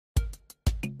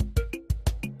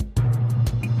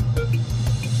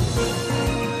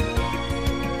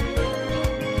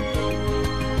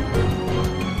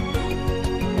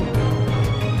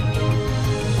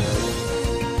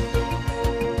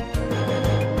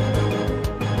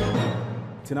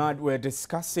Tonight we're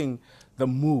discussing the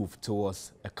move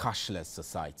towards a cashless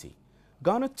society.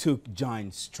 Ghana took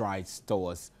giant strides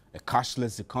towards a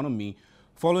cashless economy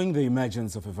following the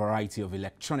emergence of a variety of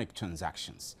electronic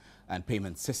transactions and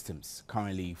payment systems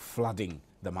currently flooding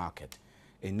the market.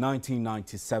 In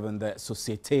 1997, the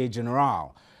Société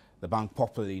Générale, the bank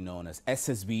popularly known as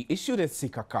SSB, issued a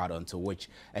Sika card onto which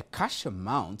a cash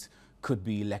amount could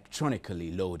be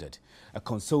electronically loaded. A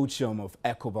consortium of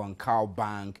Ecobank,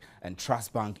 Bank, and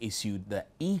Trust Bank issued the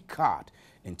e-card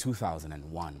in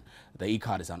 2001. The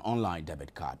e-card is an online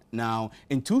debit card. Now,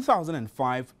 in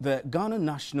 2005, the Ghana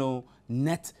National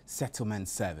Net Settlement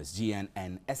Service,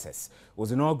 GNNSS,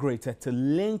 was inaugurated to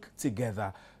link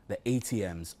together the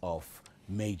ATMs of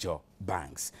major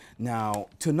banks. Now,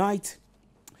 tonight,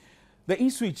 the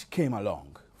e-switch came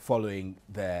along following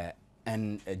the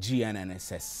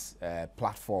GNNSS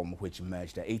platform, which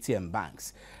merged the ATM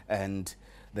banks. And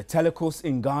the telecos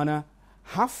in Ghana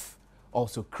have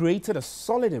also created a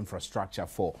solid infrastructure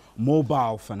for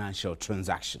mobile financial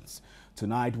transactions.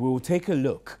 Tonight, we will take a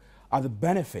look at the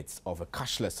benefits of a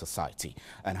cashless society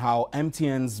and how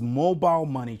MTN's mobile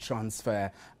money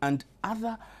transfer and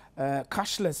other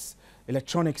cashless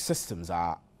electronic systems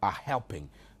are helping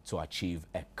to achieve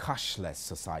a cashless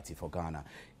society for Ghana.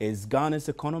 Is Ghana's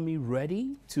economy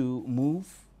ready to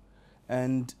move?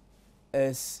 And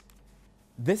is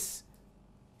this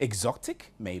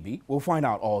exotic? Maybe. We'll find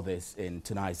out all this in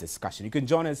tonight's discussion. You can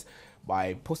join us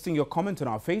by posting your comment on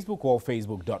our Facebook or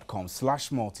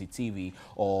facebook.com/multitv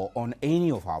or on any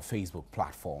of our Facebook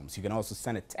platforms. You can also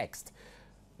send a text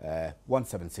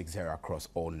 1760 across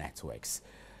all networks.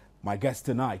 My guest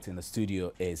tonight in the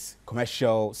studio is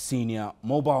Commercial Senior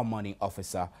Mobile Money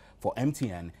Officer for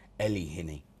MTN, Eli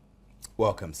Hini.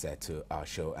 Welcome, sir, to our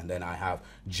show. And then I have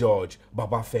George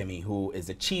Babafemi, who is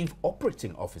the Chief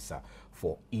Operating Officer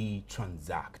for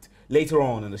eTransact. Later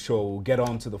on in the show, we'll get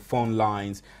on to the phone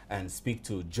lines and speak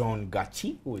to John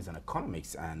Gachi, who is an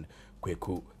economist, and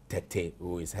Kweku Tete,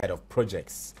 who is Head of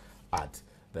Projects at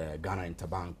the Ghana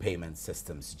Interbank Payment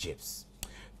Systems, GIPS.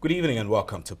 Good evening and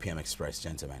welcome to PM Express,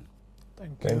 gentlemen.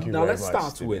 Thank you. Now let's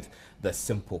start with the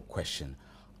simple question.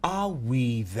 Are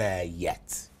we there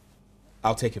yet?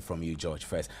 I'll take it from you, George,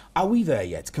 first. Are we there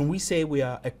yet? Can we say we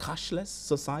are a cashless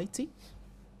society?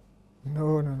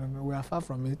 No. We are far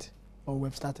from it, but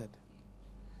we've started.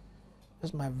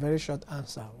 That's my very short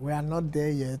answer. We are not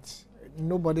there yet.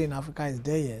 Nobody in Africa is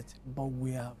there yet, but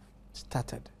we have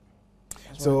started.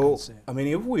 That's so, I mean,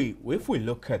 if we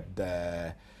look at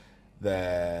the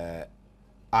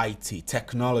IT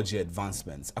technology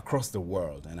advancements across the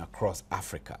world and across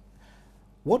Africa,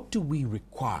 what do we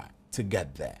require to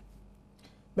get there?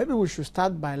 Maybe we should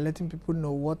start by letting people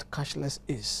know what cashless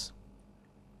is.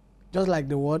 Just like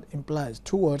the word implies,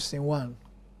 two words in one,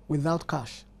 without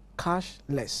cash,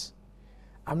 cashless.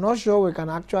 I'm not sure we can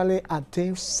actually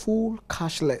attain full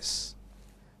cashless,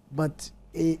 but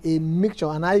a mixture,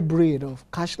 an hybrid of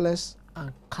cashless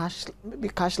and maybe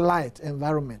cash light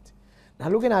environment. Now,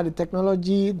 looking at the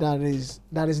technology that is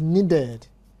needed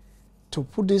to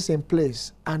put this in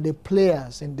place and the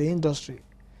players in the industry,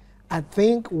 I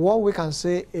think what we can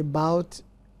say about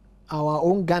our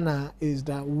own Ghana is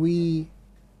that we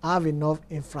have enough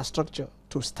infrastructure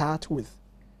to start with,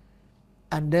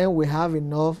 and then we have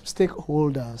enough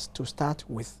stakeholders to start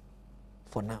with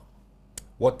for now.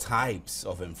 What types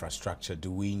of infrastructure do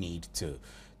we need to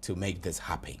make this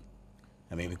happen?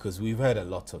 I mean, because we've heard a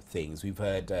lot of things. We've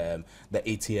heard the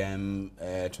ATM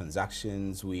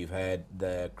transactions. We've heard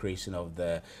the creation of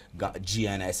the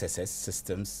GNSS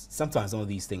systems. Sometimes some of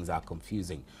these things are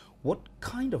confusing. What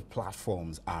kind of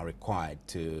platforms are required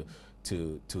to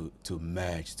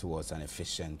merge towards an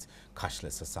efficient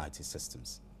cashless society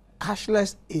systems?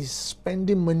 Cashless is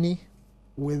spending money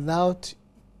without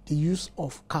the use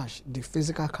of cash, the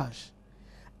physical cash.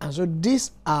 And so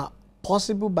these are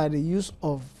possible by the use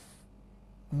of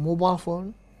mobile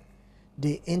phone,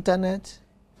 the internet,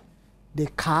 the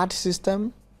card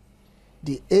system,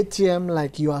 the ATM,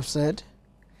 like you have said,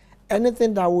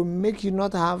 anything that will make you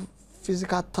not have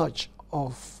physical touch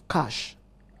of cash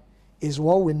is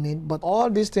what we need. But all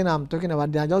these things I'm talking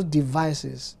about, they are just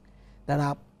devices that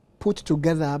are put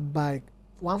together by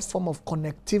one form of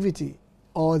connectivity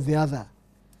or the other.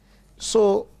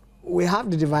 So we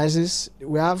have the devices,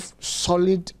 we have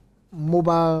solid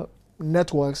mobile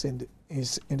networks in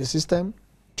the system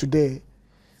today.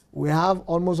 We have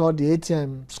almost all the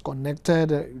ATMs connected,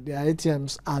 the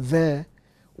ATMs are there.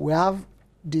 We have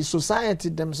the society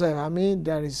themselves. I mean,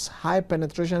 there is high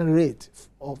penetration rate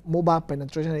of mobile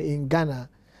penetration in Ghana.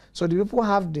 So the people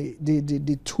have the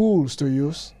tools to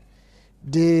use.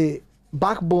 The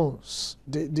backbones,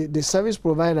 the service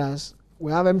providers.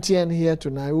 We have MTN here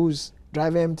tonight, who's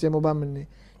driving MTN mobile money.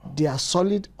 They are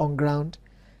solid on ground.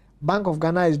 Bank of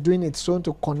Ghana is doing its own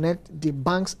to connect the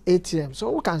bank's ATM.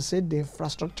 So we can say the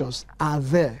infrastructures are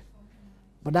there.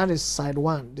 But that is side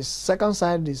one. The second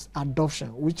side is adoption,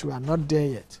 which we are not there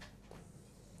yet.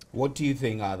 What do you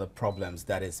think are the problems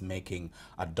that is making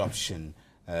adoption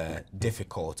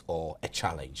difficult or a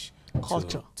challenge?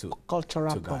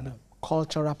 Cultural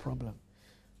problem.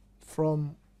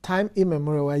 From time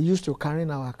immemorial, we're used to carrying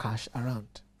our cash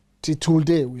around. Till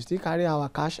today, we still carry our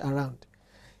cash around.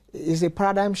 It's a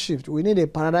paradigm shift. We need a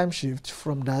paradigm shift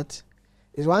from that.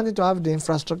 It's one thing to have the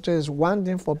infrastructure. It's one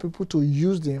thing for people to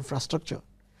use the infrastructure.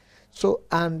 So,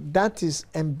 and that is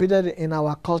embedded in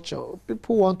our culture.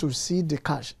 People want to see the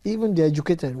cash. Even the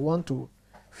educated want to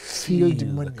feel the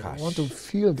money. Want to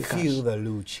feel the cash. Feel the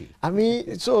Lucci. I mean,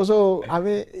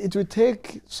 it will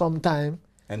take some time.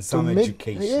 And some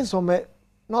education.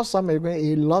 Not some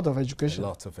education, a lot of education. A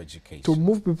lot of education. To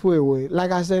move people away.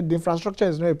 Like I said, the infrastructure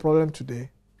is not a problem today.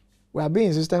 We have been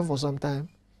in system for some time.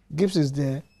 Gibbs is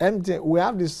there. We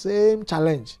have the same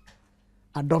challenge.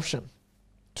 Adoption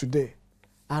today.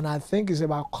 And I think it's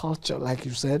about culture, like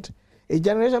you said. A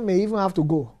generation may even have to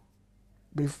go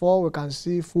before we can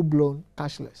see full-blown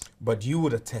cashless. But you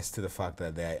would attest to the fact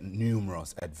that there are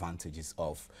numerous advantages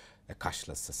of a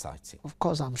cashless society. Of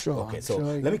course, I'm sure. Okay,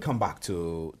 let me come back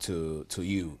to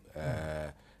you,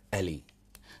 Ellie.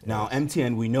 Now,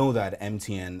 MTN, we know that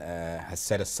MTN has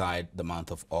set aside the month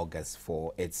of August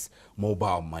for its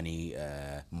mobile money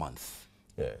month.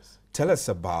 Yes. Tell us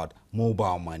about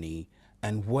mobile money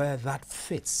and where that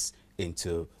fits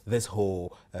into this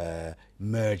whole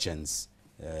emergence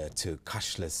to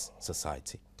cashless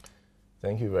society.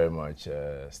 Thank you very much,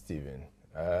 Stephen.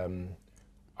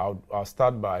 I'll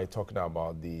start by talking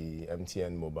about the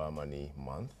MTN Mobile Money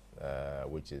Month,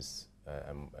 which is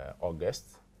August,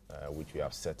 which we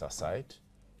have set aside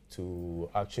to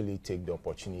actually take the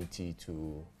opportunity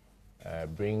to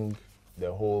bring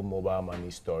the whole mobile money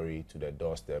story to the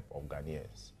doorstep of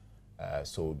Ghanaians.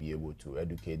 So we'll be able to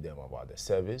educate them about the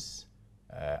service,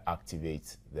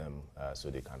 activate them so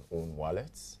they can own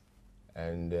wallets,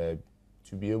 and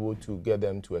to be able to get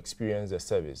them to experience the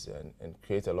service and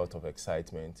create a lot of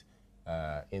excitement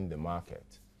in the market.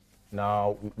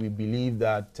 Now, we believe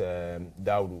that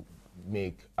that will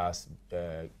make us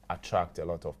attract a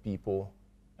lot of people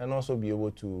and also be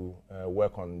able to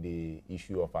work on the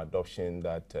issue of adoption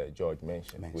that George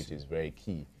mentioned, which is very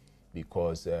key.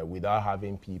 Because without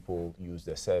having people use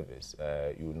the service,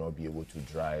 you will not be able to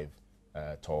drive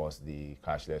towards the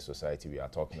cashless society we are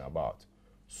talking about.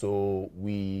 So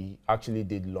we actually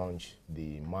did launch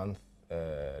the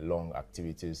month-long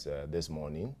activities this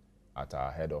morning at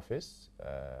our head office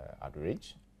at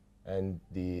Ridge. And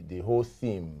the whole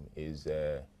theme is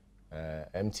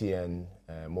MTN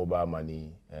mobile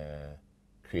money,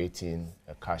 creating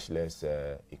a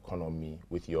cashless economy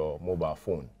with your mobile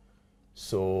phone.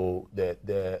 So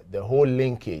the whole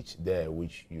linkage there,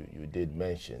 which you did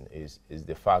mention, is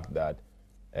the fact that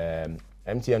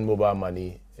MTN mobile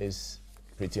money is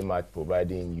pretty much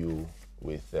providing you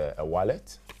with a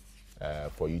wallet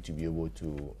for you to be able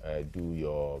to do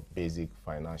your basic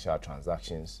financial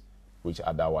transactions, which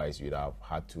otherwise you'd have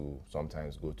had to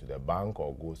sometimes go to the bank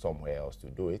or go somewhere else to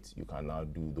do it. You can now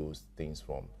do those things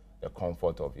from the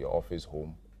comfort of your office,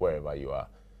 home, wherever you are.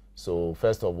 So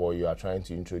first of all, you are trying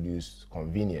to introduce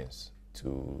convenience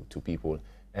to people.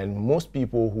 And most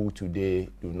people who today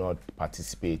do not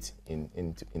participate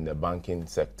in the banking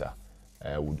sector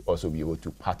would also be able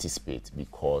to participate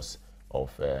because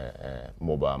of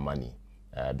mobile money,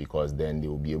 because then they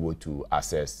will be able to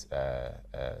access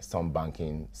some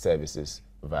banking services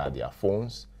via their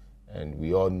phones. And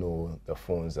we all know the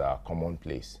phones are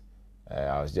commonplace.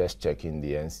 I was just checking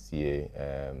the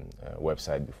NCA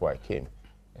website before I came.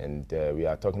 And we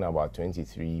are talking about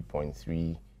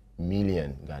 23.3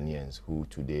 million Ghanaians who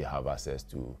today have access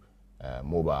to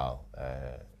mobile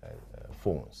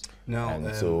phones. Now,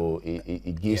 and so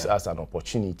it gives us an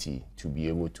opportunity to be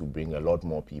able to bring a lot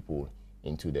more people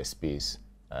into the space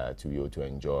to be able to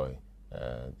enjoy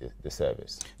the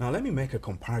service. Now, let me make a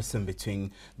comparison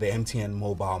between the MTN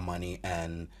mobile money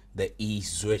and the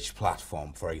eSwitch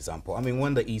platform, for example. I mean,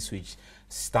 when the eSwitch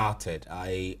started,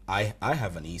 I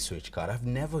have an eSwitch card. I've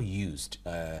never used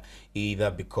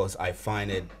either because I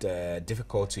find it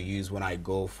difficult to use when I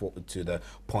go to the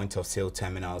point of sale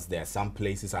terminals. There are some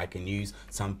places I can use,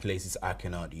 some places I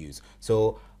cannot use.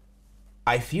 So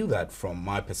I feel that from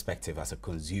my perspective as a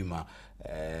consumer,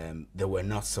 there were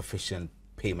not sufficient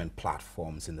payment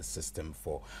platforms in the system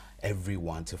for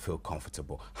everyone to feel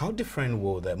comfortable. How different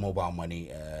will the mobile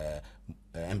money,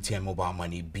 MTN mobile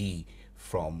money be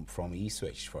from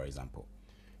eSwitch, for example?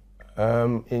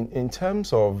 In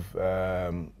terms of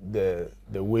the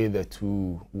way the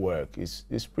two work,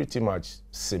 is pretty much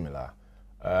similar.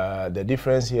 The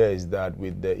difference here is that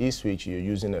with the eSwitch, you're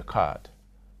using a card,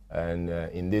 and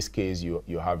in this case,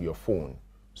 you have your phone.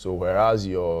 So whereas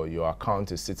your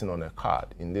account is sitting on a card,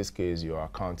 in this case, your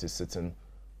account is sitting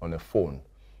on a phone.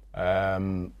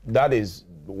 That is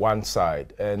one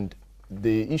side. And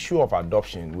the issue of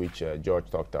adoption, which George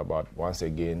talked about, once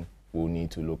again, we'll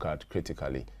need to look at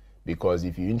critically. Because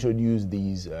if you introduce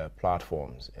these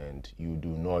platforms and you do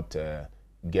not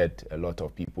get a lot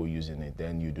of people using it,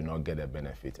 then you do not get a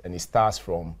benefit. And it starts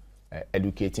from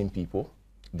educating people,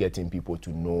 getting people to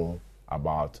know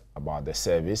about the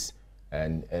service.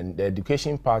 And the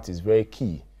education part is very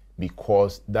key,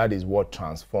 because that is what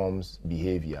transforms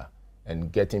behavior,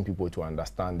 and getting people to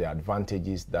understand the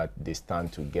advantages that they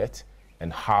stand to get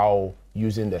and how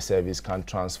using the service can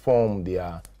transform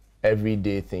their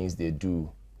everyday things they do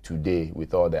today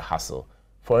with all the hassle.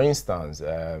 For instance,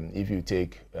 if you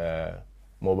take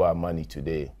mobile money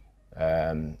today,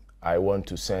 I want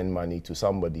to send money to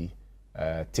somebody,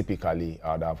 typically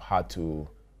I would have had to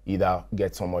either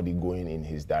get somebody going in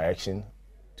his direction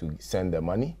to send the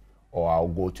money, or I'll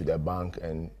go to the bank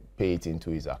and pay it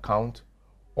into his account,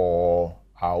 or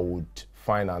I would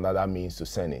find another means to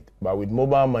send it. But with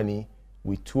mobile money,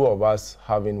 with two of us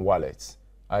having wallets,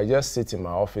 I just sit in my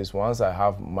office. Once I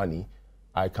have money,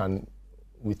 I can,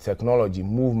 with technology,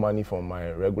 move money from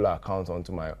my regular account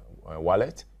onto my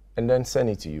wallet and then send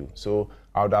it to you. So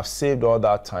I would have saved all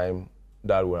that time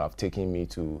that would have taken me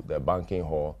to the banking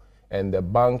hall, and the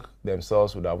bank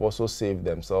themselves would have also saved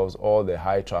themselves all the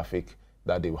high traffic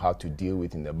that they will have to deal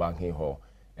with in the banking hall.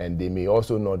 And they may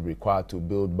also not require to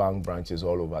build bank branches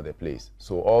all over the place.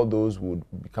 So all those would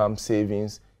become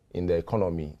savings in the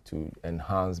economy to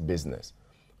enhance business.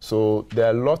 So there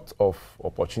are a lot of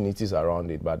opportunities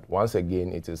around it, but once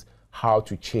again, it is how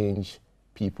to change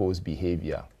people's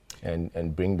behavior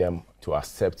and bring them to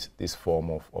accept this form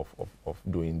of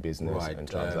doing business and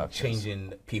transactions.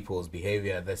 Changing people's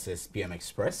behavior. This is PM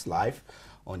Express live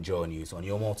on Joy News, on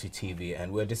your multi-TV,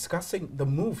 and we're discussing the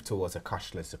move towards a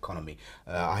cashless economy.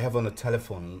 I have on the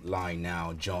telephone line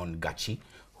now John Gachi,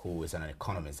 who is an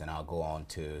economist, and I'll go on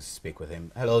to speak with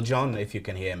him. Hello, John, if you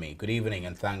can hear me. Good evening,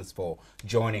 and thanks for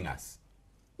joining us.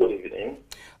 Good evening.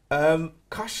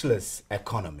 Cashless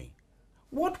economy.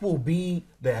 What will be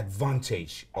the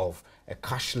advantage of a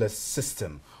cashless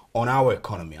system on our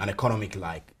economy, an economy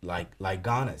like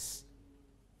Ghana's?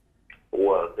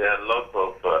 Well, there are lots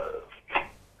of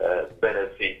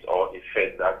benefits or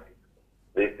effects that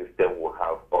this system will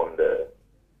have on the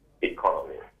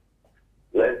economy.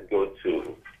 Let's go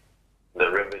to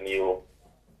the revenue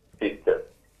system,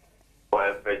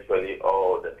 where virtually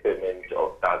all the payments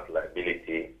of tax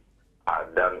liability are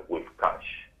done with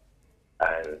cash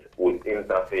and with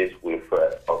interface with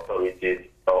authorities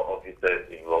or officers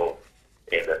involved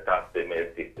in the tax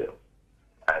payment system.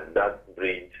 And that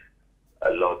breeds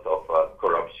a lot of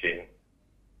corruption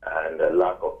and a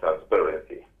lack of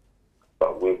transparency.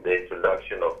 But with the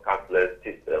introduction of cashless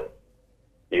system,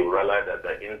 you realize that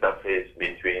the interface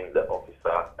between the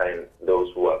officer and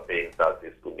those who are paying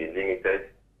taxes could be limited,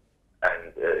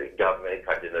 and government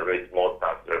can generate more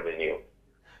tax revenue,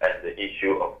 and the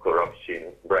issue of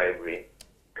corruption, bribery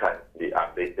can be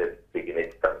abated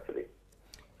significantly.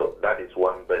 So that is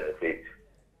one benefit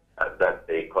that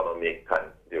the economy can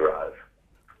derive.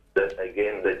 Then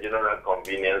again, the general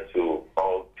convenience to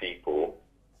all people,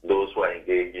 those who are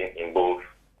engaging in both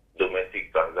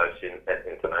domestic transactions and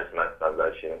international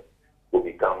transactions, will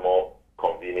become more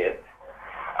convenient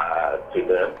to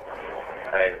them.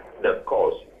 And the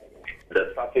cost,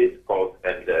 the surface cost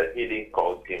and the hidden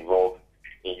cost involved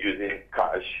in using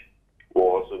cash will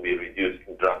also be reduced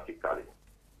drastically.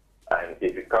 And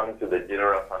if you come to the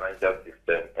general financial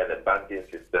system and the banking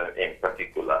system in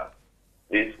particular,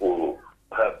 this will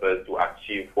help us to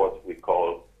achieve what we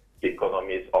call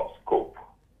economies of scope,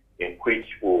 in which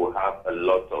we will have a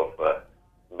lot of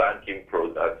banking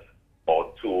products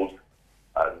or tools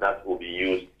that will be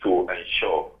used to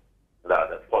ensure that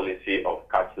the policy of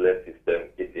cashless system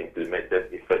is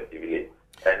implemented effectively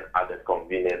and at a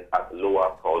convenient, at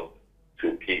lower cost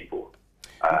to people.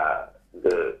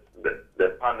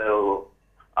 The panel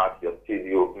at your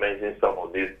studio mentioned some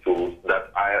of these tools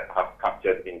that I have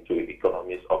captured into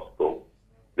economies of scope.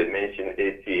 They mentioned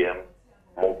ATM,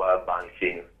 mobile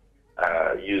banking,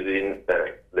 using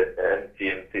the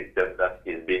MTN system that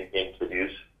is being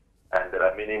introduced, and there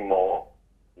are many more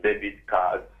debit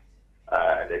cards,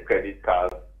 the credit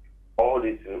cards, all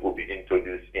these things will be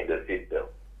introduced in the system.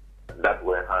 That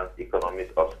will enhance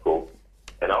economies of scope.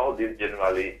 And all this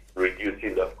generally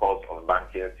reduces the cost of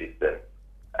banking system.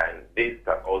 And this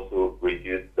can also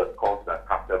reduce the cost that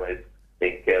customers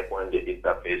incur when they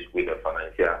interface with the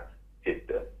financial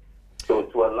system. So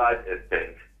to a large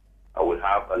extent, I will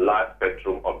have a large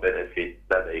spectrum of benefits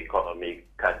that the economy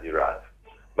can derive.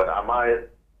 But I might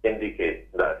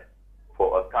indicate that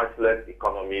for a cashless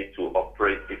economy to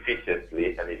operate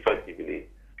efficiently and effectively,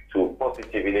 to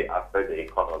positively affect the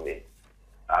economy,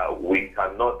 we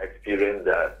cannot experience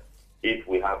that if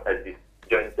we have a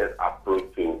disjointed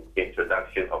approach to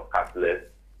introduction of cashless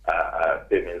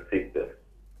payment systems.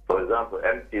 For example,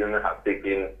 MTN has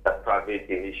taken a private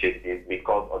initiative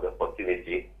because of the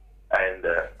opportunity and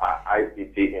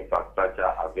ICT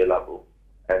infrastructure available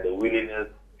and the willingness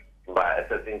by a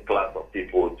certain class of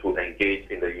people to engage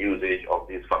in the usage of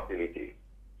these facilities.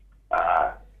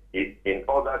 In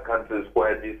other countries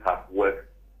where this has worked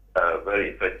very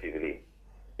effectively,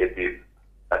 it is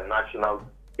a national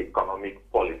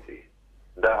economic policy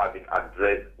that has been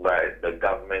addressed by the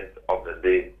government of the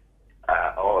day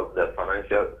or the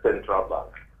financial central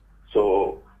bank.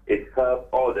 So it helps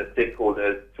all the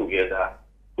stakeholders together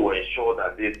to ensure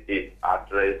that this is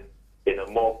addressed in a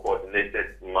more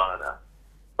coordinated manner.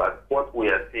 But what we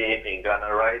are seeing in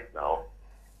Ghana right now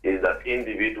is that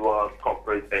individual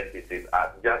corporate entities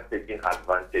are just taking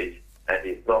advantage, and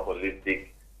it's not holistic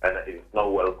and it's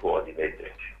not well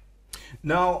coordinated.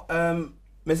 Now,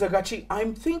 Mr. Gachi,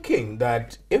 I'm thinking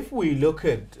that if we look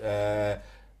at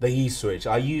the e-switch,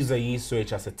 I use the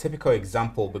e-switch as a typical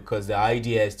example because the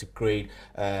idea is to create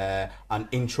an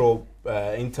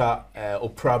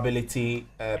interoperability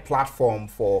platform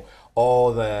for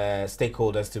all the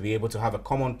stakeholders to be able to have a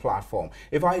common platform.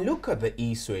 If I look at the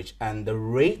e-switch and the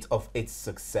rate of its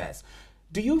success,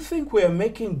 do you think we are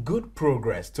making good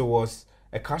progress towards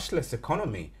a cashless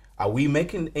economy? Are we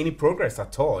making any progress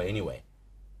at all anyway?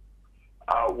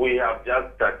 We have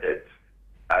just started,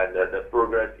 and the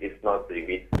progress is not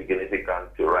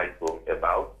significant to write home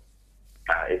about.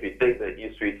 If you take the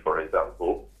e-switch, for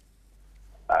example,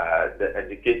 the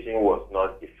education was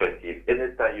not effective.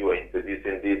 Anytime you are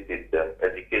introducing this system,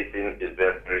 education is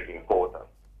very, very important.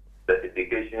 The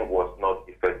education was not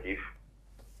effective.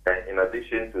 And in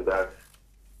addition to that,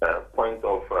 the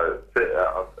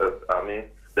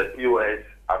POS,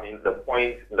 the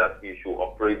point that we should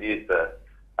operate these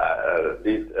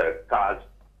cards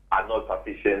are not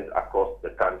sufficient across the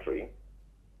country.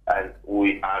 And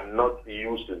we are not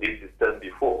used to this system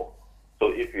before.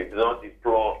 So if you do not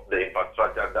deploy the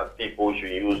infrastructure that people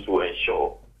should use to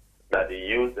ensure that they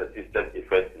use the system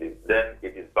effectively, then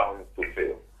it is bound to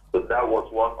fail. So that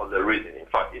was one of the reasons. In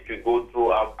fact, if you go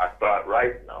throughout Accra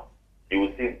right now, you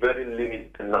will see very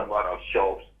limited number of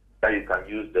shops that you can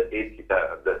use the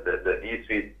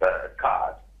e-switch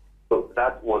card. So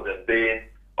that was the bane,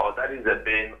 or that is the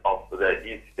bane of the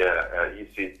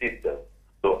e-switch system.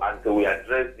 So until we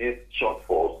address these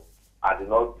shortfalls, I do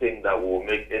not think that we will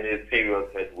make any serious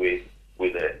headway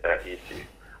with the issue.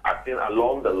 I think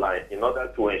along the line, in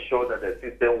order to ensure that the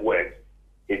system works,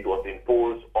 it was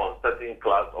imposed on certain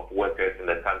class of workers in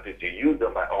the country to use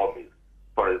them by all means.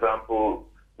 For example,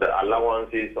 the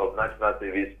allowances of national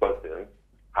service persons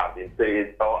have been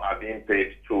paid or are being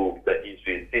paid through the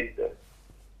e-switch system.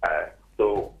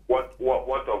 So what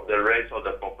of the rest of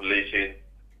the population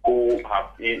who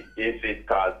have e-switch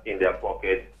cards in their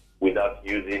pockets without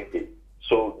using it?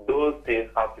 So those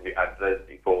things have to be addressed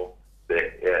before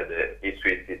the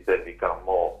e-switch system become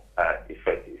more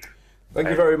effective. Thank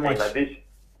you very much. In addition,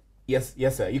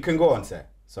 yes, sir. You can go on, sir.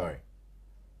 Sorry.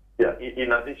 Yeah.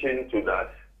 In addition to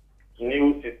that,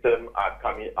 new systems are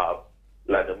coming up,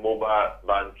 like the mobile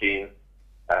banking,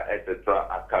 etc.,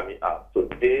 are coming up. So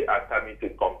they are coming to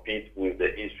compete with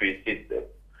the e-switch system.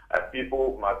 And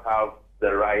people must have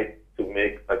the right to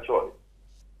make a choice.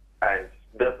 And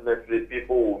definitely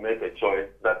people will make a choice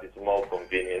that is more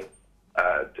convenient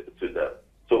to them.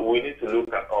 So we need to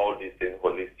look at all these things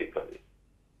holistically.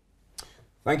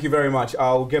 Thank you very much.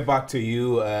 I'll get back to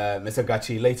you, Mr.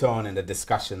 Gachi, later on in the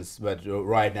discussions. But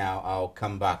right now, I'll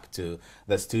come back to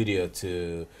the studio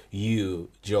to you,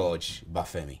 George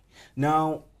Bafemi.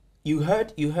 Now, you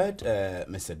heard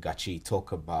Mr. Gachi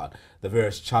talk about the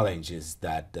various challenges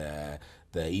that the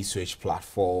e-switch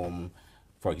platform,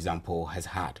 for example, has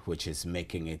had, which is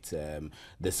making it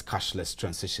this cashless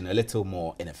transition a little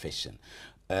more inefficient.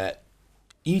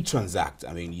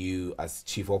 eTransact, you as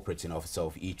Chief Operating Officer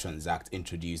of eTransact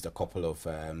introduced a couple of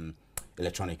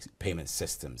electronic payment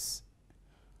systems.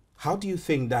 How do you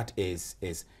think that is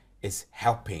is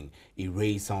helping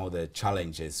erase some of the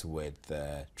challenges with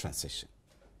transition?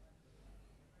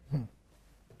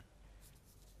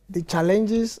 The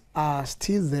challenges are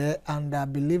still there, and I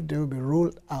believe they will be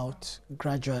rolled out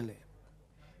gradually.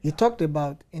 You talked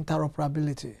about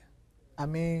interoperability. I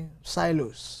mean,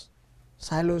 silos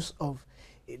of,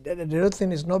 the other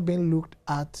thing is not being looked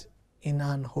at in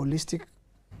an holistic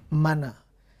manner.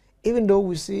 Even though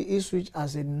we see eSwitch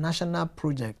as a national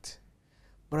project,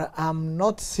 but I'm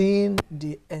not seeing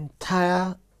the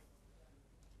entire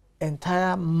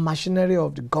machinery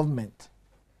of the government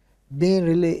being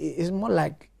really, it's more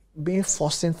like being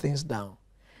forcing things down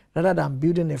rather than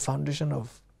building a foundation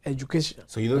of education.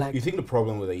 So you think the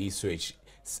problem with the eSwitch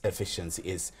efficiency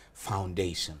is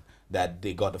foundation, that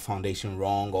they got the foundation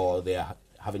wrong, or they are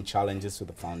having challenges with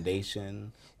the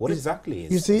foundation? What exactly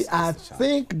is? You see, I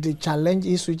think the challenge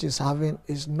eSwitch is having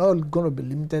is not going to be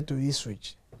limited to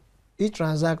eSwitch.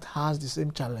 eTransact has the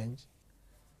same challenge,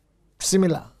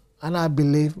 similar, and I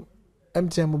believe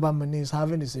MTN Mobile Money is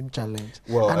having the same challenge.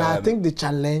 Well, and I think the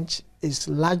challenge is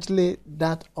largely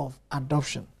that of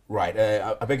adoption. Right.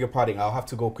 I beg your pardon. I'll have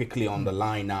to go quickly on the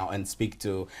line now and speak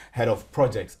to Head of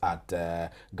Projects at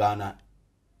Ghana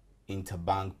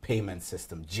Interbank Payment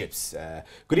System, GIPS.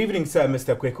 Good evening, sir,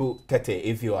 Mr. Kweku Tete,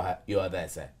 if you are there,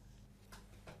 sir.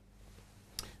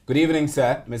 Good evening,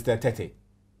 sir, Mr. Tete.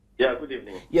 Yeah, good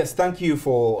evening. Yes, thank you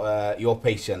for your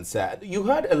patience. You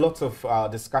heard a lot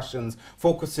of discussions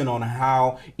focusing on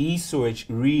how eSwitch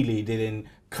really didn't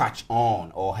catch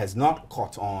on or has not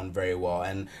caught on very well,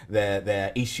 and there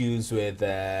are issues with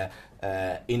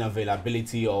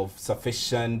inavailability of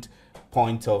sufficient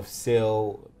point of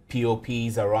sale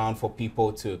POPs around for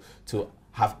people to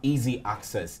have easy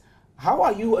access. How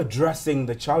are you addressing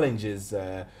the challenges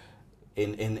in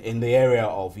the area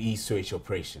of eSwitch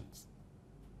operations?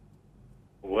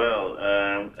 Well,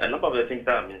 a number of the things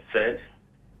that have been said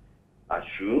are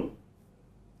true.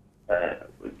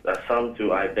 Some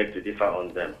too, I beg to differ on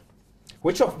them.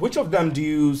 Which of them do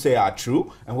you say are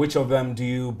true, and which of them do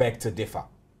you beg to differ?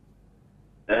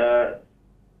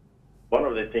 One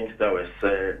of the things that was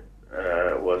said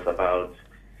was about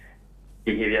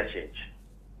behavior change.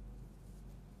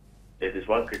 It is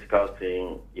one critical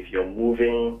thing. If you're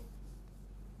moving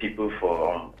people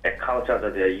from a culture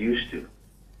that they're used to,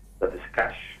 that is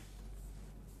cash,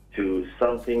 to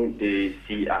something they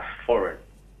see as foreign,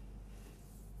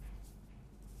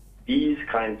 these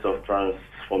kinds of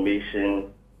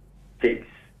transformation takes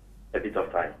a bit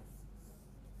of time.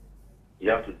 You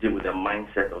have to deal with the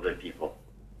mindset of the people.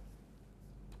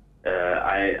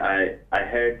 I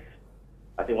heard,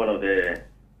 I think one of the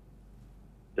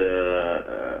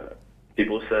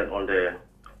people said on the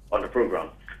program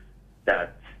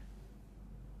that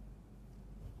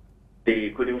they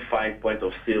couldn't find point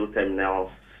of sale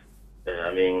terminals.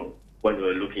 When they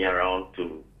were looking around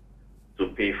to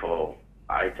pay for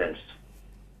items.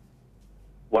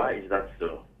 Why is that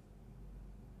so?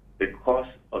 Because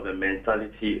of the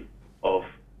mentality of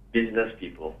business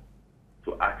people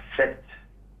to accept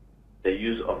the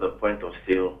use of the point of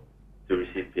sale to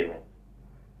receive payment.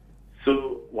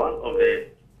 So one of the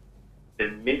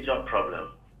major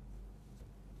problems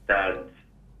that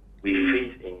we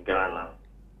face in Ghana,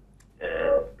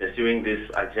 pursuing this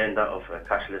agenda of a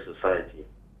cashless society,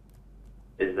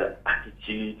 is the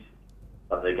attitude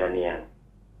of the Ghanaian.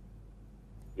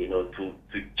 To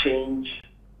change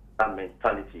that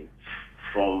mentality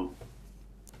from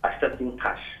accepting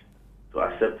cash to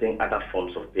accepting other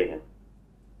forms of payment.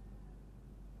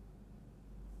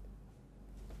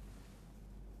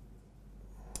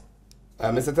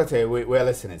 Mr. Tete, we're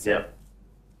listening. Yeah.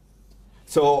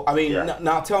 So,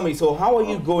 now tell me, so how are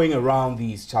you going around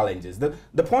these challenges?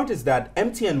 The point is that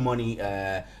MTN Money,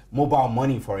 mobile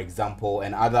money, for example,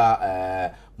 and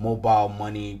other mobile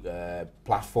money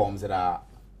platforms that are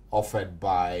offered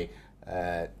by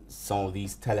some of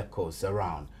these telcos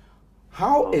around.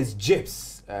 How is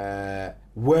GIPS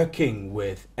working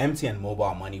with MTN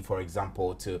Mobile Money, for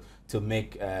example, to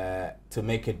make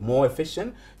it more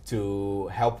efficient, to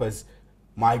help us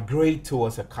migrate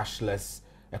towards a cashless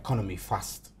economy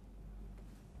fast?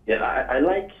 Yeah, I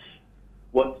like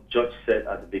what George said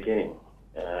at the beginning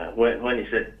when he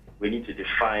said we need to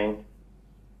define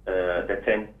the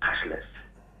term cashless.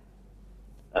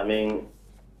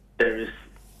 There is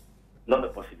not the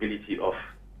possibility of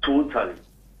totally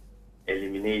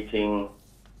eliminating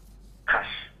cash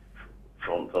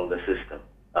from the system.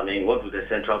 What would the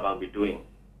central bank be doing?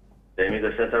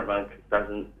 The central bank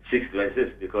doesn't seek to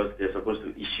exist because they're supposed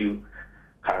to issue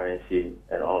currency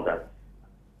and all that.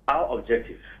 Our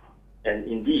objective, and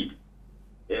indeed,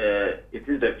 it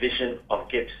is the vision of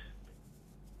GIPS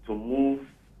to move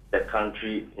the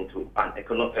country into an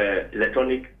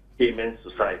electronic payment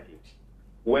society,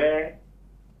 where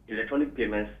electronic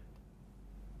payments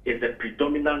is the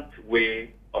predominant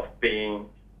way of paying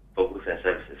for goods and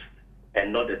services,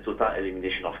 and not the total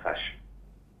elimination of cash.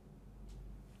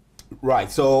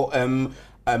 Right. So,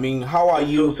 I mean, how are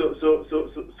you?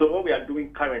 So what we are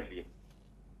doing currently,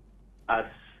 as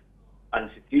an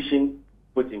institution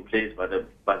put in place by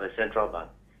the central bank,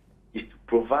 is to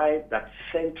provide that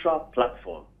central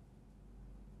platform.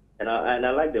 And I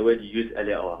like the word you used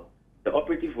earlier on. The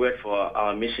operative word for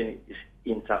our mission is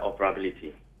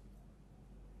interoperability.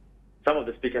 Some of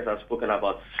the speakers have spoken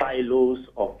about silos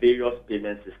of various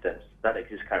payment systems that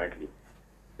exist currently.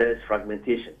 There is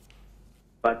fragmentation.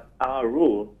 But our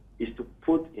role is to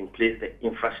put in place the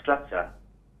infrastructure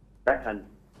that can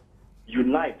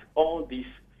unite all these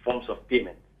forms of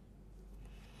payment,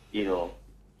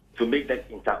 to make that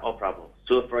interoperable.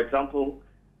 So, for example,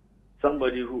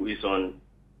 somebody who is on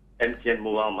MTN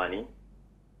mobile money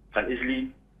can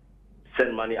easily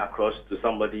send money across to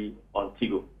somebody on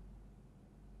Tigo.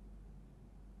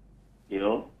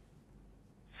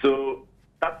 So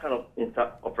that kind of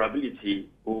interoperability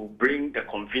will bring the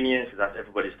convenience that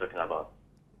everybody's talking about.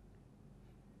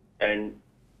 And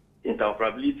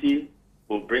interoperability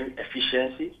will bring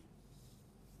efficiency.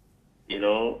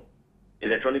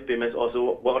 Electronic payments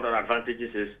also, one of the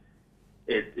advantages is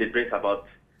it brings about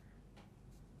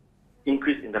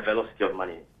increase in the velocity of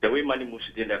money. The way money moves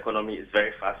within the economy is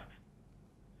very fast.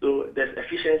 So there's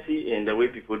efficiency in the way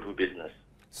people do business.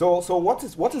 So what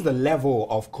is the level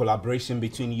of collaboration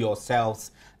between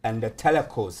yourselves and the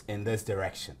telcos in this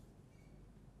direction?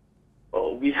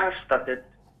 Well, we have started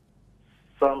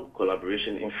some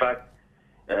collaboration. In fact,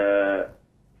 there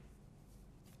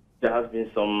has been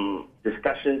some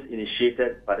discussions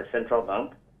initiated by the central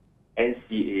bank,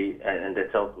 NCA, and the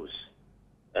telcos.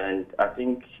 And I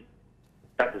think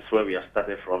that is where we have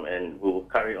started from, and we will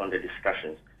carry on the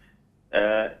discussions.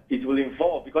 It will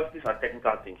involve, because these are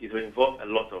technical things, it will involve a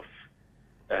lot of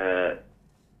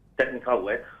technical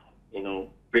work,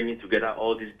 bringing together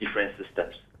all these different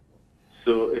systems.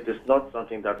 So it is not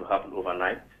something that will happen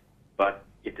overnight, but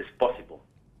it is possible.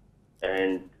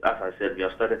 And as I said, we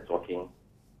have started talking,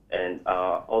 and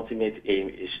our ultimate aim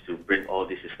is to bring all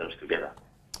these systems together.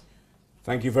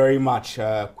 Thank you very much.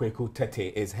 Kweku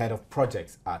Tete is Head of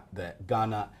Projects at the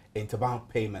Ghana Interbank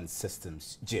Payment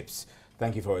Systems, GIPS.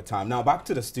 Thank you for your time. Now, back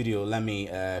to the studio. Let me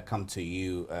come to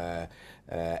you,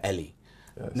 Ellie.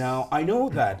 Yes. Now, I know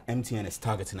that MTN is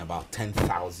targeting about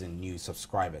 10,000 new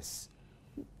subscribers.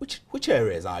 Which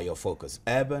areas are your focus?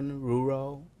 Urban,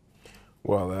 rural?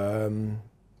 Well,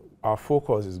 our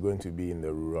focus is going to be in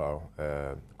the rural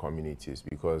communities,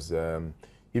 because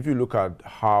if you look at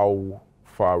how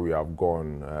far we have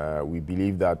gone, we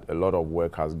believe that a lot of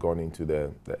work has gone into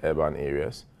the urban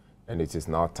areas, and it is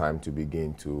now time to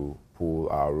begin to pull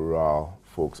our rural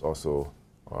folks also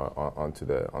onto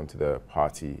the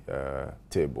party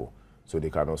table, so they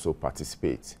can also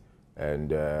participate.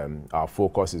 And our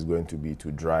focus is going to be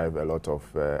to drive a lot of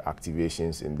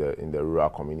activations in the rural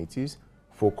communities,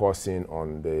 focusing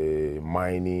on the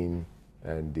mining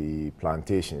and the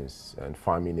plantations and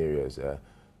farming areas.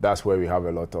 That's where we have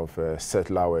a lot of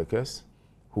settler workers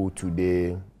who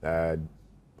today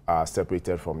are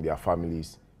separated from their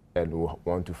families and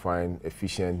want to find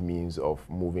efficient means of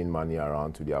moving money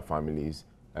around to their families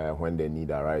when the need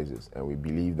arises. And we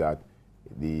believe that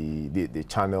the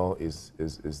channel is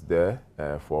there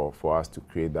for us to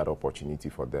create that opportunity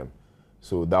for them.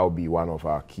 So that will be one of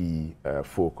our key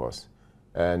focus.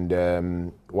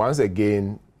 And once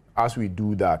again, as we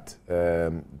do that,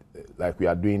 like we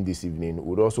are doing this evening,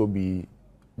 would also be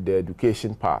the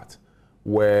education part,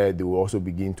 where they will also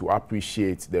begin to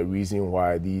appreciate the reason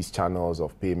why these channels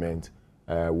of payment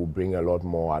will bring a lot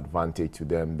more advantage to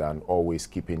them than always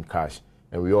keeping cash.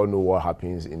 And we all know what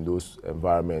happens in those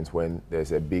environments when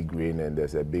there's a big rain and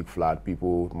there's a big flood.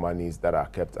 Monies that are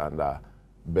kept under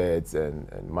beds and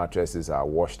mattresses are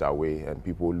washed away, and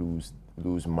people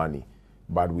lose money.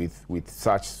 But with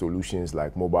such solutions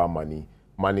like mobile money,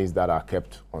 monies that are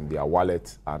kept on their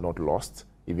wallet are not lost.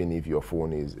 Even if your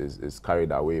phone is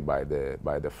carried away by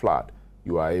the flood,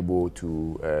 you are able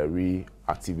to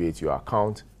reactivate your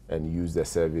account and use the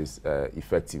service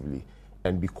effectively.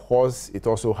 And because it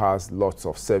also has lots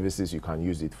of services you can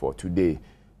use it for today,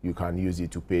 you can use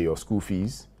it to pay your school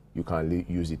fees, you can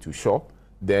use it to shop.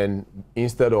 Then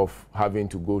instead of having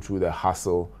to go through the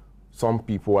hassle, some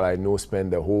people I know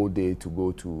spend the whole day to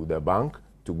go to the bank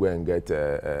to go and get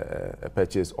a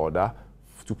purchase order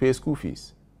to pay school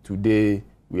fees. Today,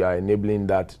 we are enabling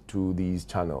that through these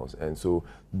channels. And so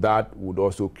that would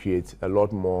also create a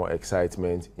lot more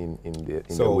excitement in the way they do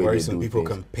things. So very soon people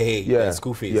can pay their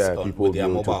school fees people with their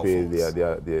mobile pay phones.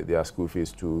 their school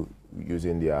fees to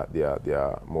using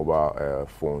their mobile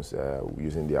phones,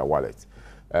 using their wallets.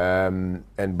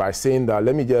 And by saying that,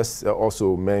 let me just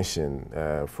also mention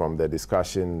from the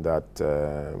discussion that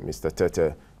Mr.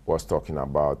 Tete was talking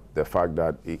about, the fact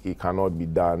that it cannot be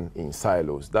done in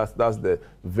silos. That's the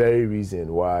very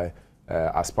reason why,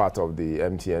 as part of the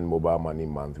MTN Mobile Money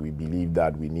Month, we believe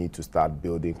that we need to start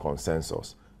building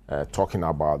consensus, talking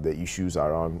about the issues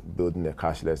around building a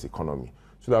cashless economy,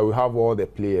 so that we have all the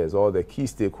players, all the key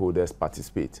stakeholders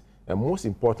participate, and most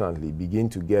importantly, begin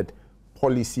to get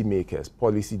policy makers,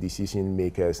 policy decision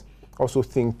makers also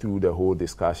think through the whole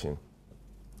discussion.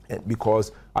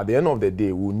 Because at the end of the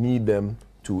day, we'll need them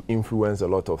to influence a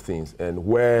lot of things. And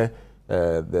where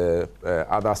the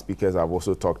other speakers have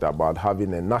also talked about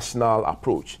having a national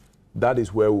approach, that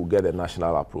is where we'll get a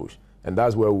national approach. And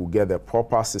that's where we'll get the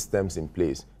proper systems in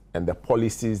place and the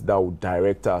policies that will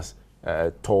direct us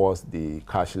towards the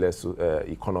cashless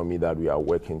economy that we are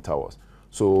working towards.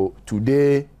 So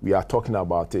today, we are talking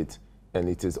about it, and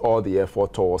it is all the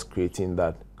effort towards creating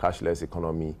that cashless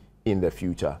economy in the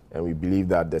future. And we believe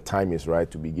that the time is right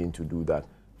to begin to do that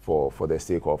for the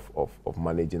sake of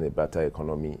managing a better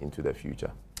economy into the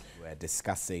future. We're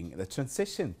discussing the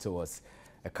transition towards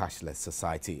a cashless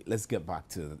society. Let's get back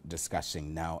to the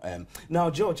discussion now. Now,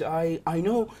 George, I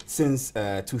know since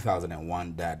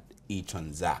 2001 that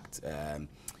eTransact,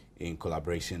 in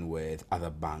collaboration with other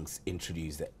banks,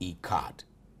 introduced the e-card.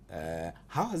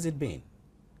 How has it been?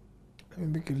 Let me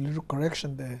make a little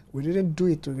correction there. We didn't do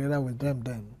it together with them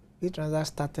then. eTransact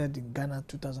started in Ghana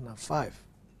 2005.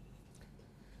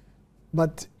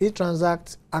 But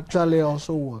eTransact actually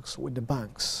also works with the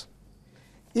banks.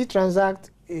 eTransact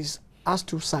has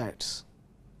two sides.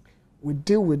 We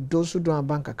deal with those who don't have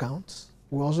bank accounts.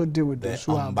 We also deal with those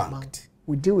who have bank.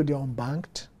 We deal with the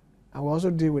unbanked, and we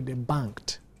also deal with the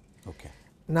banked. Okay.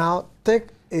 Now, take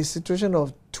a situation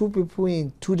of two people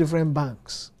in two different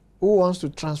banks who wants to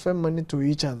transfer money to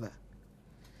each other.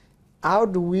 How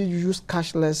do we use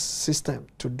cashless system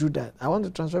to do that? I want to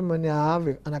transfer money. I have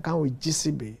an account with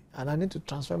GCB, and I need to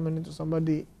transfer money to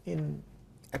somebody in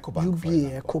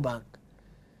UBA, EcoBank.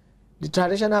 The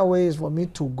traditional way is for me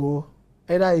to go,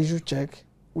 either issue check,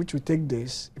 which will take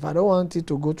days. If I don't want it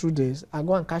to go through days, I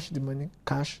go and cash the money,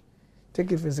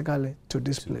 take it physically to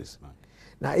this place.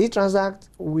 Now, eTransact,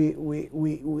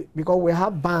 because we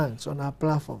have banks on our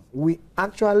platform, we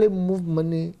actually move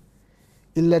money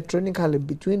electronically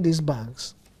between these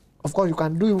banks. Of course, you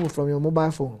can do it from your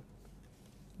mobile phone.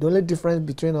 The only difference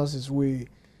between us is we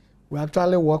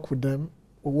actually work with them.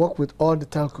 We work with all the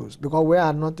telcos, because we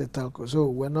are not a telco, so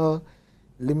we're not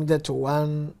limited to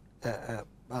one.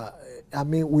 I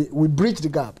mean, we bridge the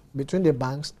gap between the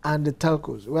banks and the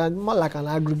telcos. We are more like an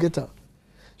aggregator.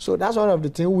 So that's one of the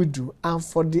things we do. And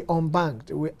for the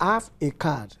unbanked, we have a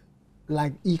card,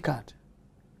 like e-card.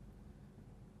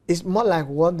 It's more like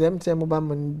what the MTN Mobile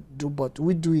Money do, but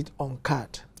we do it on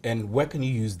card. And where can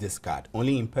you use this card?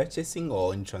 Only in purchasing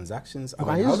or in transactions? You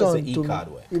I mean, how does the e-card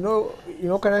work? You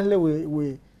know,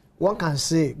 currently one can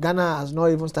say Ghana has not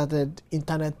even started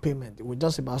internet payment. We're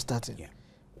just about starting. Yeah.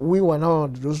 We were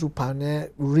not those who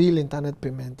pioneer real internet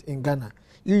payment in Ghana.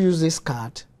 You use this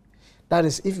card. That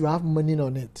is, if you have money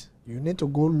on it, you need to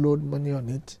go load money on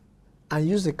it and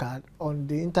use the card on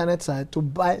the internet side to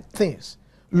buy things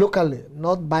locally,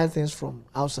 not buy things from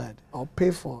outside or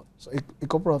pay for a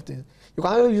couple of things. You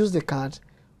can only use the card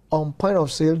on point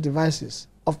of sale devices.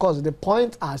 Of course, the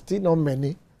points are still not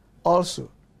many also.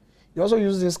 You also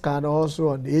use this card also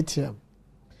on the ATM.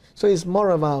 So it's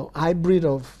more of a hybrid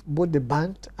of both the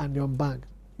banked and the unbanked,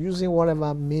 using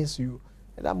whatever means you,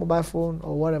 either mobile phone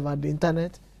or whatever, the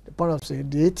internet, the point of sale,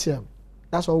 the ATM.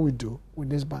 That's what we do with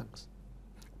these banks.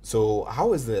 So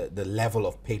how is the level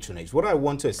of patronage? What I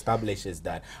want to establish is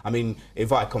that, I mean,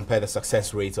 if I compare the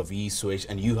success rates of eSwitch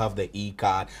and you have the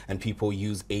e-card and people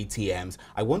use ATMs,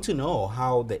 I want to know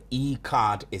how the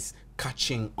e-card is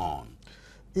catching on.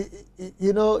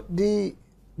 You know,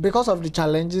 because of the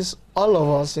challenges all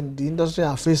of us in the industry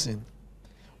are facing,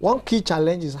 one key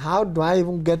challenge is how do I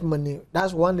even get money?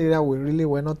 That's one area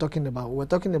we're not talking about. We're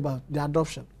talking about the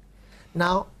adoption.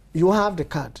 Now, you have the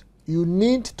card. You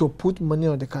need to put money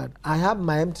on the card. I have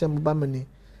my MTN Mobile Money.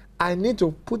 I need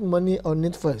to put money on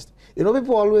it first. You know,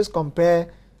 people always compare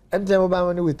MTN Mobile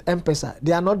Money with M-Pesa.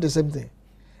 They are not the same thing.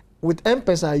 With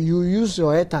M-Pesa, you use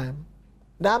your airtime.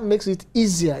 That makes it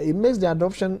easier. It makes the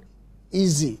adoption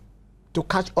easy to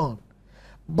catch on.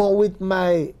 But with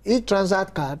my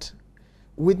eTransact card,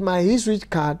 with my eSwitch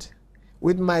card,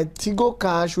 with my Tigo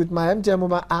Cash, with my MTN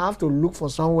Mobile, I have to look for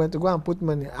somewhere to go and put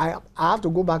money. I have to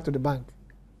go back to the bank.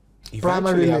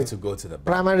 Primarily have to go to the bank.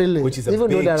 Primarily, which is a even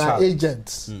big though there challenge. are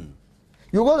agents.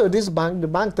 You go to this bank, the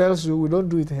bank tells you we don't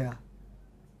do it here.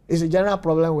 It's a general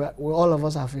problem where all of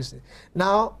us are facing.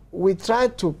 Now, we try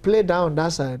to play down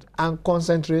that side and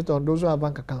concentrate on those who have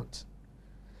bank accounts.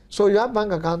 So you have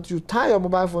bank account, you tie your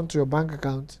mobile phone to your bank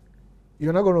account,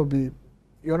 you're not going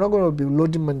to be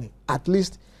loading money. At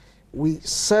least we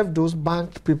serve those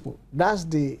bank people. That's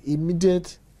the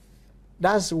immediate,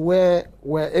 that's where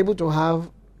we're able to have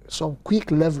some quick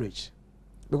leverage,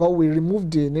 because we remove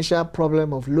the initial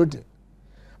problem of loading.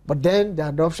 But then the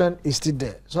adoption is still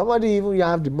there. Somebody, even you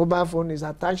have the mobile phone is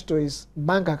attached to his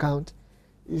bank account,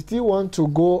 he still want to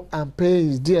go and pay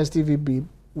his DSTV bill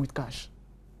with cash.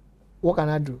 What can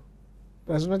I do?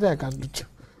 There's nothing I can do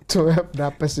to help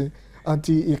that person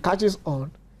until he catches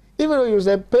on. Even though you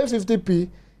say pay 50p,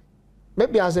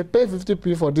 maybe I say pay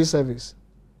 50p for this service.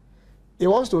 He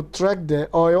wants to track there,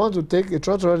 or he wants to take a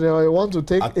trotro there, or he wants to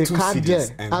take a card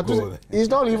there. He's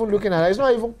not even looking at it. He's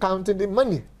not even counting the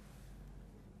money.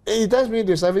 He tells me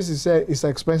the service is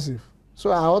expensive,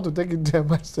 so I want to take it there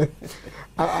myself.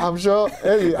 I'm sure,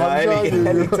 Ellie,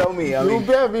 tell me, you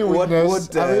bear me witness.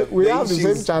 We have the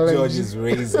same challenge. George is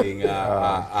raising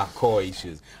are core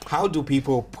issues. How do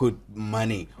people put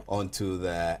money onto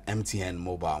the MTN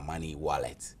mobile money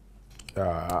wallet?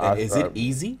 And is it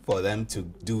easy for them to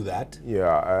do that?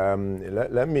 Yeah,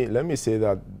 let me say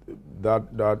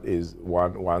that is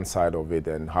one side of it,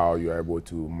 and how you're able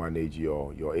to manage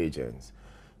your agents.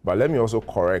 But let me also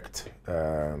correct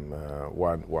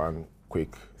one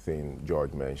quick thing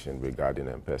George mentioned regarding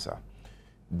M-Pesa.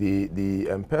 The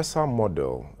M-Pesa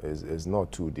model is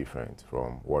not too different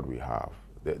from what we have.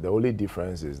 The only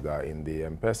difference is that in the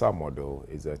M-Pesa model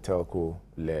is a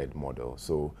telco-led model.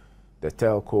 So the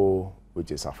telco,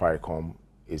 which is Safaricom,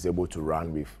 is able to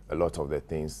run with a lot of the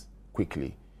things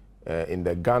quickly. In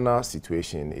the Ghana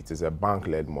situation, it is a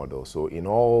bank-led model. So in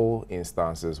all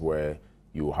instances where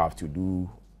you have to do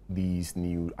these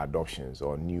new adoptions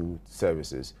or new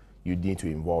services, you need to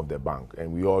involve the bank.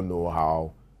 And we all know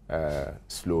how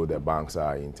slow the banks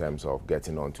are in terms of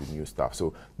getting onto new stuff.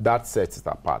 So that sets it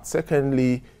apart.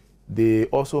 Secondly, they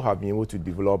also have been able to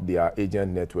develop their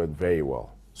agent network very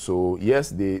well. So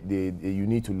yes, you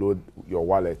need to load your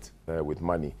wallet with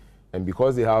money. And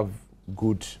because they have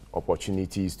good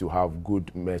opportunities to have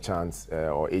good merchants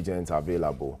or agents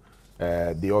available,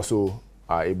 they also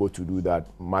are able to do that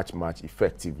much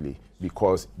effectively,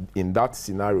 because in that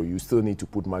scenario, you still need to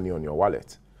put money on your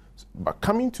wallet. But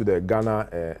coming to the Ghana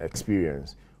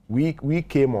experience, we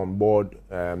came on board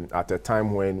at a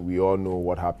time when we all know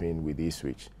what happened with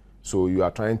eSwitch. So you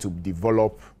are trying to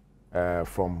develop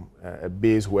from a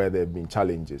base where there have been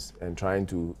challenges and trying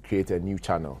to create a new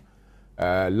channel.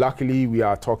 Luckily, we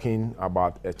are talking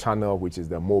about a channel which is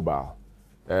the mobile.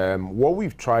 What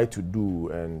we've tried to do,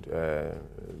 and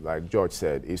like George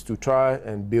said, is to try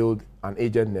and build an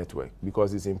agent network,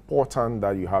 because it's important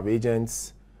that you have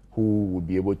agents who will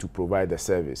be able to provide the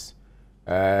service.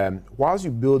 Whilst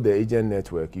you build the agent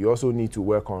network, you also need to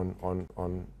work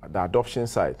on the adoption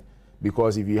side,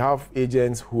 because if you have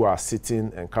agents who are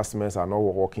sitting and customers are not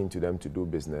walking to them to do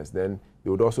business, then they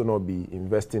would also not be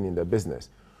investing in the business.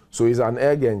 So it's an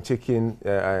egg and chicken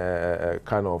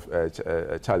kind of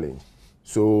challenge.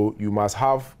 So you must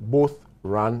have both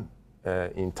run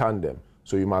in tandem.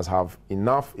 So you must have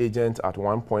enough agents at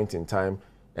one point in time,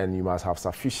 and you must have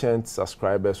sufficient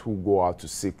subscribers who go out to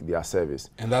seek their service.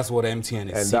 And that's what MTN is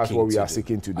seeking. And that's what we are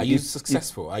seeking to do. Are you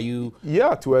successful? Are you?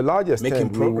 Yeah, to a large extent, making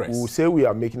progress? We will say we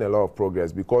are making a lot of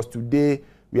progress, because today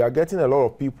we are getting a lot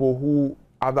of people who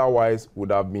otherwise would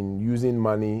have been using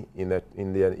money in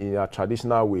their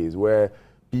traditional ways, where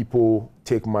people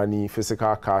take money,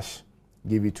 physical cash,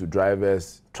 give it to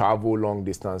drivers, travel long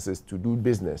distances to do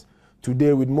business.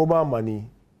 Today, with mobile money,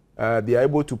 they are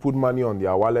able to put money on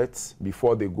their wallets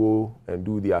before they go and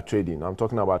do their trading. I'm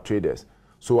talking about traders.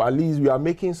 So at least we are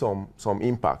making some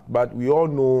impact. But we all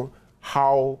know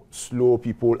how slow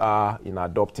people are in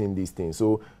adopting these things.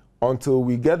 So until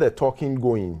we get the talking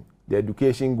going, the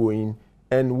education going,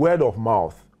 and word of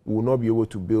mouth, we will not be able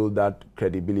to build that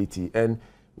credibility. And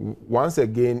once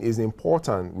again, it's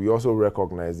important we also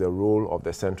recognize the role of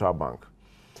the central bank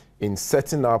in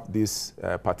setting up this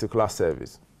particular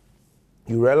service.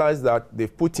 You realize that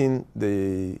they've put in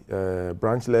the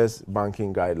branchless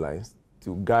banking guidelines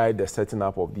to guide the setting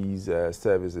up of these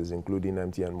services, including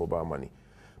MTN mobile money.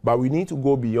 But we need to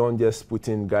go beyond just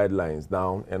putting guidelines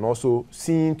down, and also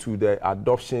seeing to the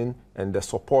adoption and the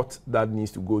support that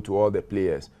needs to go to all the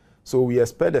players. So we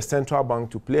expect the central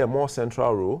bank to play a more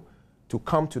central role, to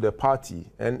come to the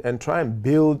party and try and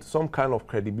build some kind of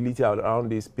credibility around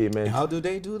this payment. How do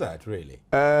they do that, really?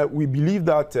 We believe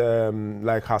that,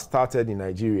 like has started in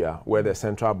Nigeria, where the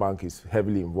central bank is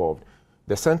heavily involved.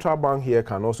 The central bank here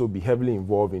can also be heavily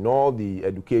involved in all the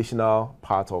educational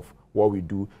part of what we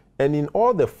do and in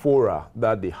all the fora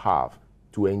that they have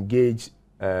to engage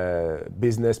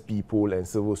business people and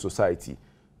civil society.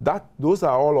 Those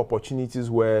are all opportunities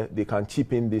where they can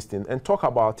chip in this thing and talk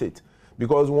about it.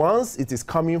 Because once it is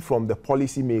coming from the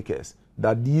policymakers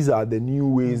that these are the new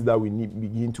ways that we need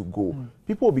begin to go,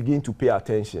 people begin to pay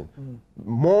attention.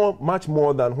 Much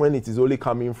more than when it is only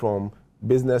coming from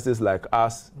businesses like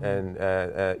us and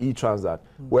e-Transat,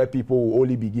 where people will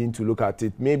only begin to look at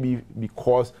it, maybe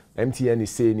because MTN is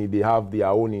saying it, they have their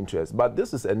own interests. But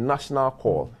this is a national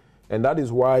call, and that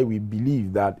is why we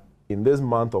believe that in this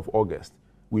month of August,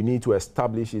 we need to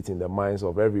establish it in the minds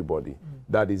of everybody.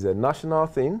 That is a national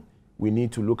thing. We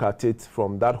need to look at it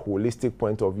from that holistic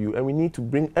point of view, and we need to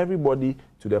bring everybody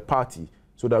to the party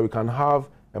so that we can have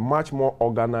a much more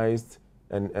organized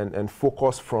and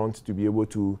focused front to be able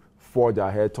to forge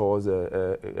ahead towards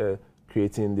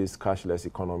creating this cashless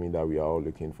economy that we are all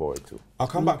looking forward to. I'll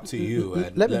come back to you.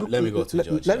 Let me go to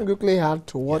George. Let me quickly add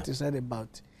to what you said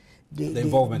about the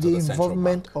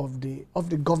involvement of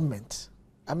the government.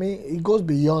 I mean, it goes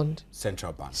beyond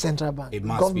central bank. It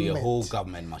must be a whole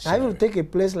government machinery. Now, if you take a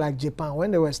place like Japan,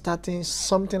 when they were starting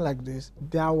something like this,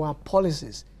 there were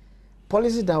policies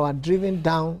that were driven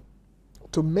down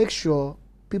to make sure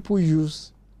people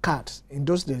use cards. In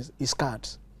those days, it's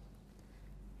cards.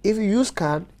 If you use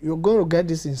card, you're going to get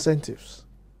these incentives.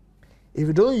 If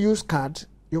you don't use card,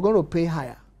 you're going to pay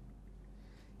higher.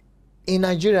 In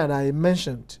Nigeria, that I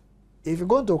mentioned, if you're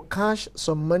going to cash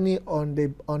some money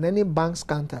on any bank's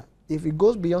counter, if it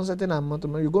goes beyond certain amount of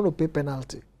money, you're going to pay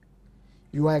penalty.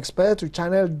 You are expected to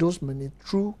channel those money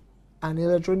through an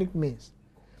electronic means.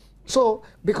 So,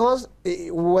 because we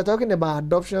were talking about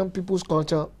adoption, people's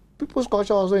culture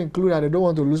also includes that they don't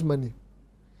want to lose money.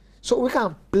 So we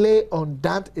can play on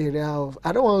that area of,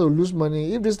 I don't want to lose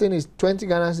money. If this thing is 20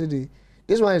 Ghana cedi,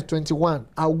 this one is 21,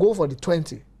 I'll go for the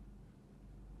 20.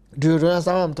 Do you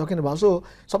understand what I'm talking about? So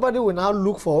somebody will now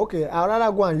look for, okay, I'd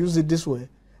rather go and use it this way.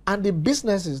 And the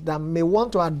businesses that may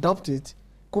want to adopt it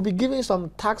could be giving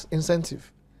some tax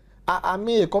incentive. I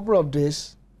mean, a couple of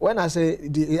days, when I say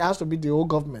it has to be the whole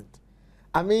government,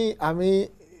 I mean,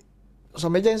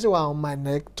 some agency were on my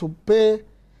neck to pay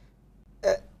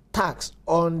tax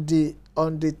on the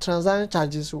transaction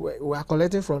charges we are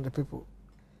collecting from the people.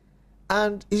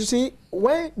 And you see,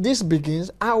 when this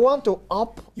begins, I want to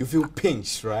up. You feel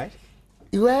pinched, right?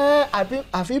 Well,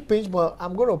 I feel pinched, but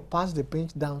I'm going to pass the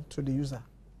pinch down to the user.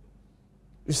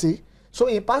 You see? So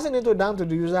in passing it down to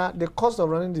the user, the cost of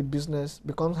running the business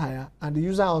becomes higher, and the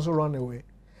user also run away.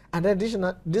 And then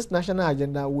this national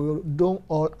agenda will don't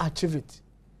all achieve it.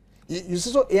 You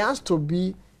see, so it has to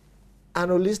be an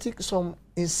holistic, some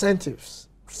incentives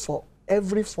for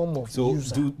every form of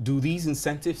user. So do these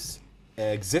incentives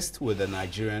exist with the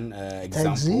Nigerian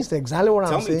example? Exist, exactly what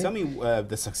I'm saying. Tell me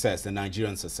the success, the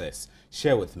Nigerian success.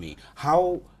 Share with me.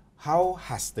 How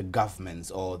has the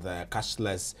government or the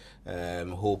cashless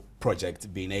whole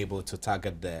project been able to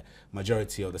target the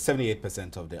majority of the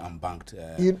 78% of the unbanked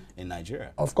in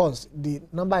Nigeria? Of course, the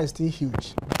number is still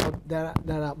huge. But there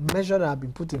are measures that have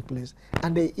been put in place,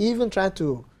 and they even try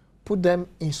to put them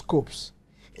in scopes.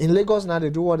 In Lagos now, they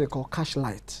do what they call cash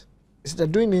light. They're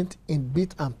doing it in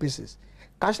bits and pieces.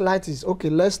 Cash light is, okay,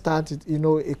 let's start it,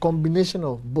 a combination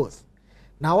of both.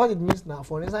 Now, what it means now,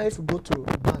 for instance, if you go to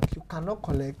a bank, you cannot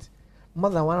collect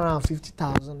more than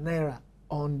 150,000 naira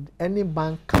on any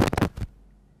bank counter.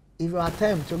 If you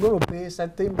attempt, you're going to pay a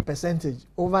certain percentage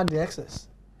over the excess.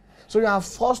 So you are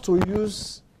forced to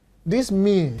use this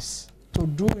means to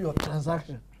do your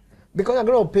transaction because you're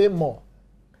going to pay more.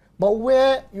 But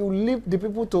where you leave the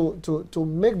people to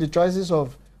make the choices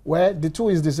of where the two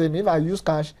is the same. If I use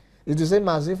cash, it's the same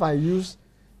as if I use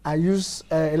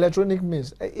electronic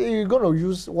means. You're going to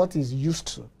use what is used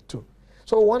to.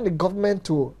 So we want the government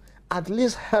to at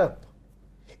least help,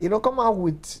 come out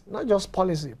with not just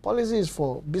policy. Policy is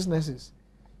for businesses,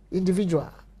 individual.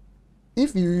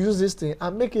 If you use this thing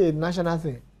and make it a national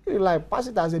thing, you pass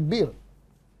it as a bill.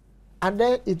 And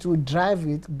then it will drive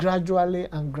it gradually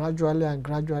and gradually and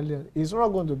gradually. It's not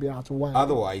going to be at once.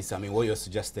 Otherwise, I mean, what you're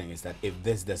suggesting is that if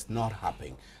this does not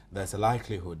happen, there's a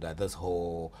likelihood that this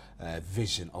whole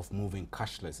vision of moving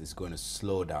cashless is going to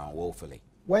slow down woefully.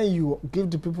 When you give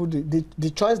the people the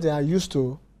choice they are used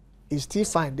to, is still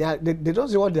fine. They don't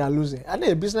see what they are losing. And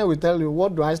a business will tell you,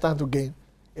 what do I stand to gain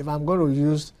if I'm going to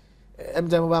use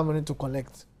MTN mobile money to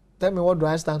collect. Tell me, what do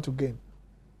I stand to gain?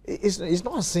 It's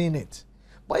not seeing it.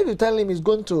 But if you tell him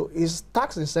his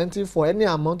tax incentive for any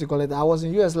amount to collect. I was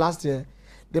in US last year.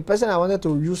 The person I wanted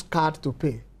to use card to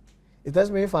pay. It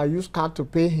tells me if I use card to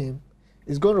pay him,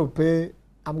 I'm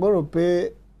going to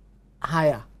pay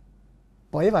higher.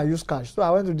 But if I use cash, so I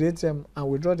went to the ATM and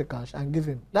withdraw the cash and give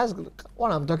him. That's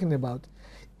what I'm talking about.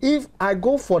 If I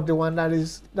go for the one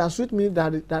that suits me,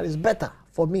 that is better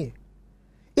for me.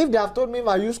 If they have told me if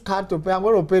I use card to pay, I'm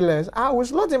going to pay less, I will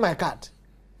slot in my card.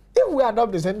 If we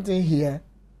adopt the same thing here,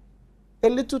 a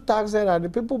little tax there, and the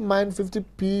people mind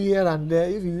 50p here and there,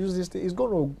 if you use this thing, it's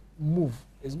going to move.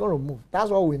 It's going to move. That's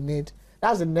what we need.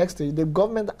 That's the next stage. The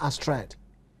government has tried.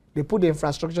 They put the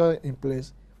infrastructure in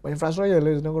place. But infrastructure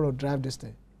alone is not going to drive this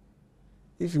thing.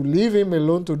 If you leave him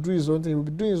alone to do his own thing, he'll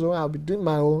be doing his own, I'll be doing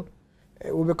my own.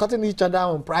 We'll be cutting each other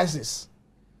on prices.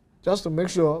 Just to make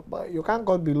sure, but you can't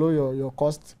cut below your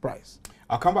cost price.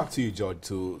 I'll come back to you, George,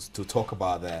 to talk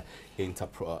about the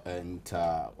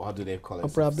what do they call it?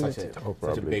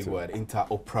 Such a big word,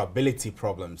 interoperability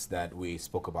problems that we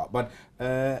spoke about. But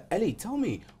Ellie, tell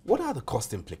me, what are the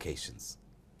cost implications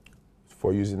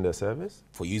for using the service?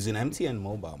 For using MTN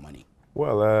mobile money?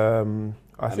 Well,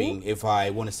 I mean, if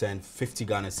I want to send 50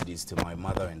 Ghana cedis to my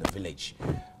mother in the village,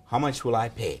 how much will I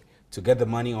pay to get the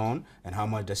money on, and how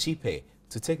much does she pay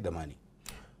to take the money?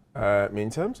 In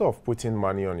terms of putting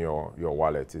money on your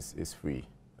wallet, is free.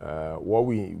 What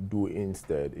we do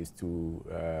instead is to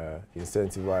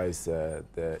incentivize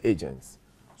the agents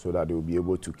so that they will be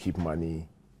able to keep money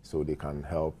so they can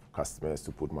help customers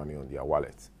to put money on their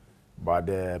wallets. But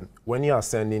when you are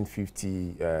sending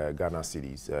 50 Ghana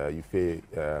cedis, you pay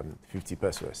 50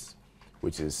 pesos,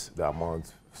 which is the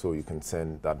amount so you can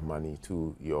send that money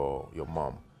to your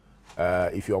mom.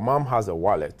 If your mom has a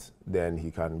wallet, then he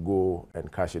can go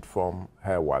and cash it from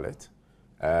her wallet.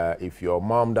 If your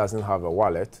mom doesn't have a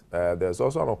wallet, there's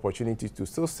also an opportunity to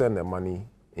still send the money.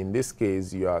 In this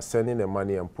case, you are sending the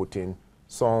money and putting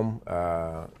some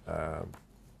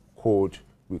code,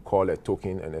 we call a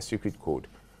token and a secret code,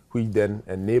 which then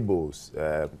enables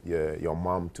your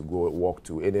mom to go walk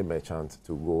to any merchant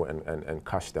to go and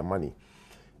cash the money.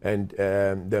 And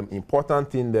the important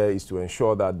thing there is to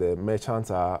ensure that the merchants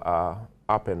are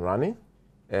up and running.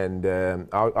 And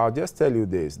I'll just tell you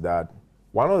this, that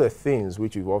one of the things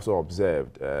which we've also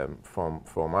observed from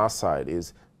our side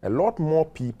is a lot more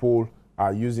people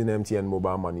are using MTN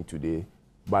mobile money today,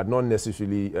 but not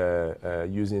necessarily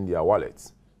using their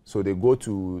wallets. So they go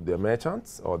to the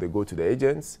merchants or they go to the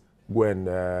agents, go and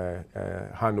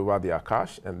hand over their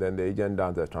cash, and then the agent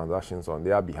does the transactions on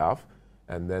their behalf,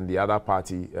 and then the other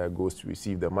party goes to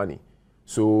receive the money.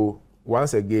 So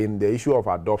once again, the issue of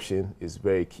adoption is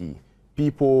very key.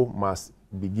 People must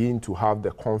begin to have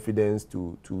the confidence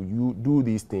to do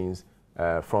these things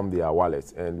from their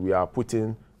wallets. And we are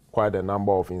putting quite a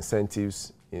number of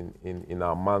incentives in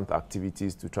our month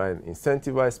activities to try and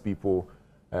incentivize people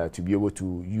to be able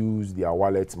to use their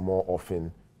wallets more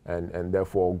often and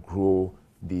therefore grow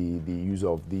the use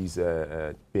of these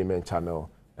payment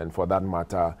channel. And for that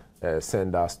matter,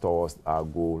 send us towards our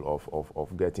goal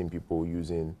of getting people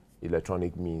using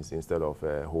electronic means instead of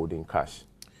holding cash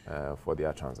for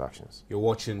their transactions. You're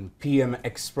watching PM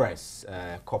Express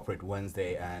Corporate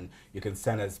Wednesday, and you can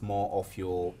send us more of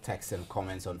your texts and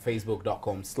comments on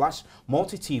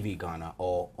facebook.com/multitvghana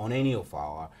or on any of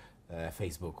our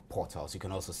Facebook portals. You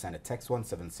can also send a text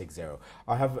 1760.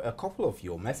 I have a couple of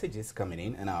your messages coming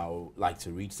in, and I would like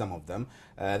to read some of them.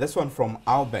 This one from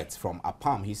Albert from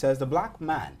Apam. He says, the black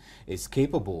man is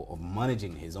capable of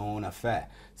managing his own affair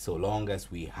so long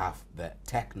as we have the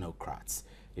technocrats.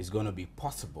 It's going to be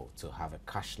possible to have a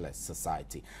cashless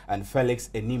society. And Felix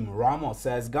Enim Ramos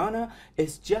says, Ghana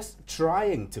is just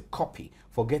trying to copy,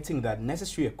 forgetting that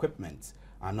necessary equipment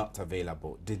are not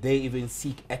available. Did they even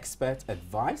seek expert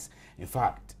advice? In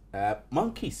fact,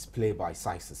 monkeys play by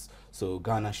sizes, so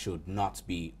Ghana should not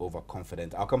be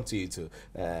overconfident. I'll come to you to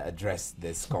address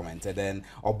this comment. And then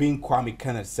Obin Kwame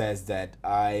Kenneth says that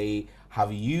I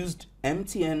have used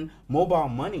MTN mobile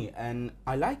money and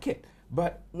I like it.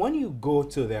 But when you go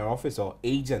to their office or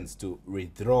agents to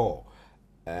withdraw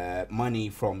money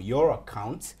from your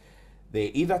account, they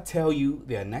either tell you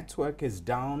their network is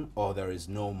down or there is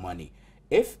no money.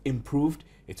 If improved,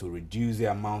 it will reduce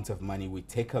the amount of money we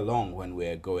take along when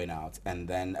we're going out. And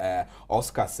then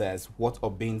Oscar says, what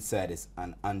Obin said is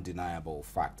an undeniable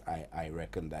fact. I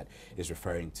reckon that is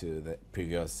referring to the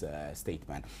previous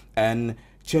statement. And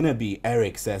Chinebi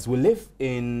Eric says, we live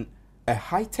in a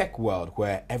high-tech world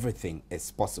where everything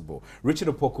is possible. Richard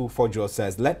Opoku Fojo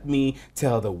says, let me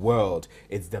tell the world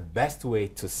it's the best way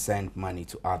to send money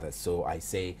to others. So I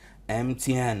say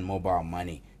MTN mobile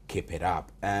money, keep it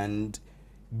up. And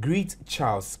Greet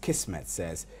Charles Kismet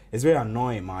says, it's very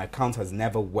annoying. My account has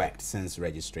never worked since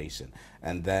registration.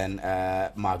 And then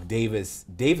Mark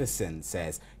Davison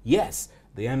says, yes,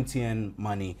 the MTN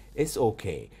money is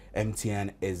okay.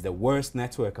 MTN is the worst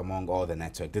network among all the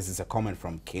networks. This is a comment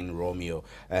from King Romeo.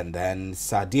 And then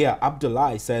Sadia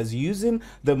Abdullah says, using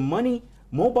the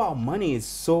mobile money is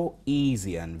so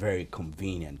easy and very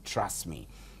convenient. Trust me.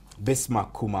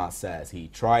 Bismarck Kumar says he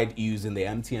tried using the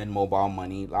MTN mobile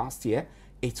money last year.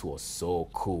 It was so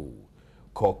cool.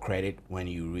 Call credit when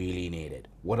you really need it.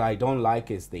 What I don't like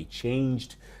is they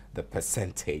changed the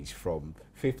percentage from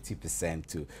 50%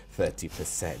 to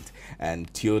 30%.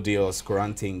 And Theodos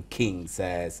Coranting King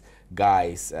says,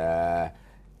 guys,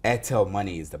 Airtel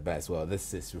money is the best. Well,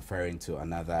 this is referring to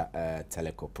another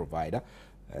telecom provider.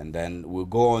 And then we'll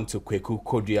go on to Kweku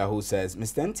Kodria, who says,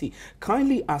 Mr. Nti,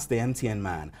 kindly ask the MTN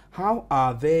man, how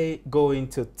are they going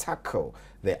to tackle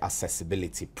the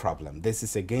accessibility problem? This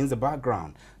is against the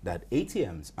background that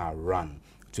ATMs are run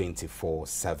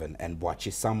 24/7. And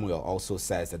Boachi Samuel also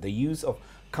says that the use of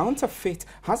counterfeit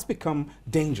has become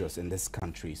dangerous in this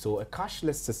country. So a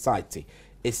cashless society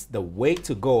is the way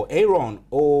to go. Aaron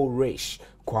Orish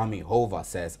Kwame Hova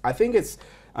says, I think it's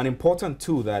an important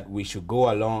tool that we should go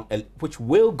along, which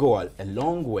will go a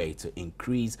long way to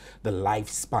increase the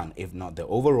lifespan, if not the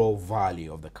overall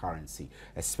value of the currency,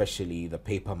 especially the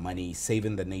paper money,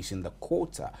 saving the nation the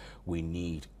quota we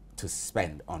need to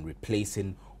spend on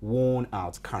replacing worn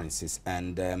out currencies.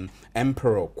 And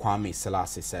Emperor Kwame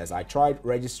Selassie says, I tried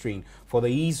registering for the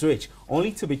EaseRich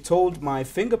only to be told my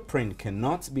fingerprint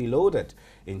cannot be loaded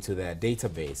into their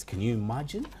database. Can you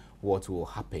imagine what will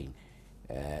happen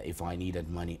if I needed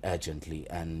money urgently?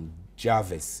 And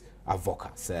Jarvis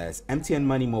Avoca says, MTN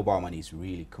money, mobile money is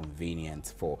really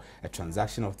convenient. For a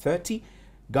transaction of 30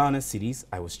 Ghana cedis,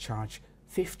 I was charged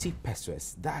 50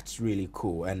 pesos. That's really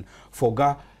cool. And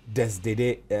Foga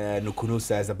Desdede Nukunu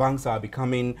says, the banks are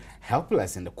becoming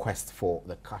helpless in the quest for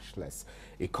the cashless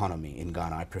economy in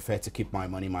Ghana. I prefer to keep my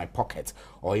money in my pocket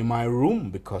or in my room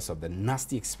because of the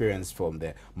nasty experience from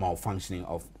the malfunctioning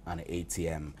of an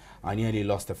ATM. I nearly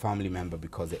lost a family member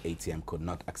because the ATM could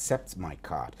not accept my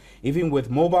card. Even with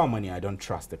mobile money, I don't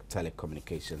trust the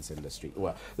telecommunications industry.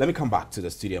 Well, let me come back to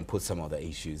the studio and put some other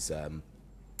issues.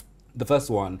 The first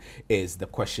one is the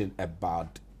question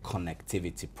about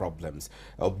connectivity problems.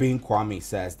 Obin Kwame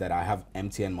says that I have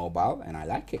MTN mobile and I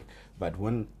like it, but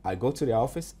when I go to the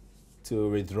office to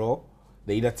withdraw,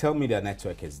 they either tell me their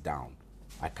network is down.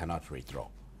 I cannot withdraw.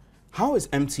 How is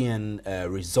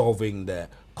MTN resolving the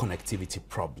connectivity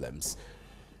problems?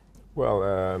 Well,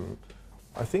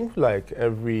 I think like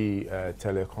every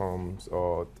telecoms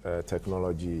or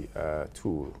technology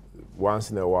tool,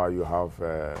 once in a while you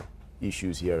have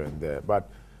issues here and there. But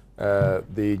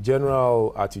the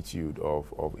general attitude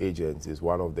of agents is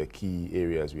one of the key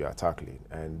areas we are tackling.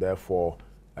 And therefore,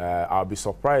 I'll be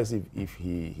surprised if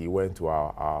he went to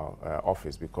our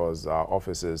office, because our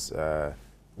offices,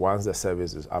 once the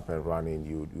service is up and running,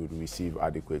 you'd receive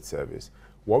adequate service.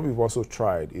 What we've also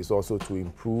tried is also to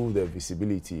improve the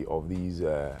visibility of these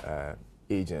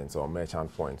agents or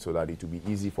merchant points so that it will be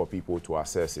easy for people to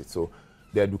access it. So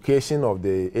the education of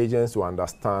the agents to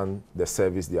understand the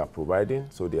service they are providing,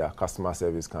 so their customer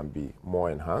service can be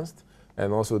more enhanced.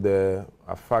 And also the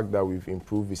fact that we've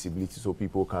improved visibility so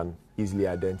people can easily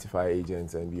identify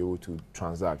agents and be able to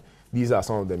transact. These are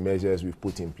some of the measures we've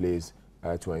put in place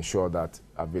to ensure that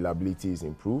availability is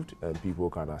improved and people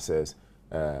can access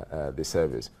the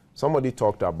service. Somebody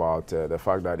talked about the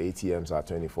fact that ATMs are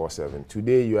 24/7.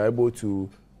 Today, you are able to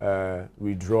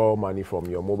withdraw money from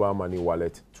your mobile money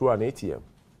wallet through an ATM.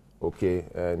 Okay,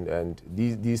 and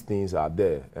these things are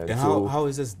there. And so, how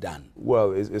is this done?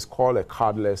 Well, it's called a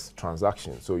cardless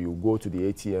transaction. So you go to the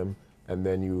ATM and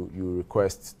then you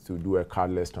request to do a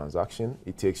cardless transaction.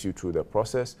 It takes you through the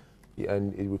process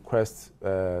and it requests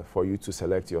for you to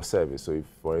select your service. So if,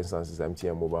 for instance, it's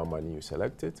MTN mobile money, you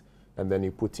select it and then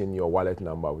you put in your wallet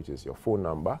number, which is your phone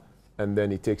number, and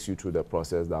then it takes you through the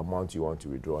process, the amount you want to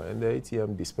withdraw. And the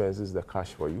ATM dispenses the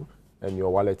cash for you and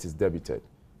your wallet is debited.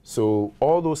 So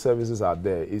all those services are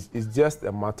there. It's just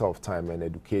a matter of time and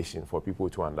education for people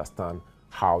to understand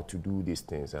how to do these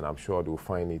things. And I'm sure they'll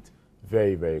find it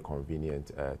very, very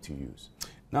convenient to use.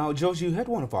 Now, George, you heard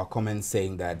one of our comments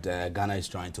saying that Ghana is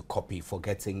trying to copy,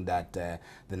 forgetting that the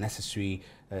necessary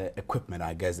equipment,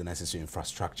 I guess the necessary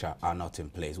infrastructure are not in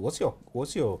place. What's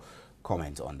your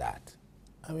comment on that?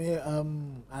 I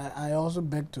mean, I also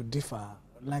beg to differ.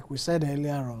 Like we said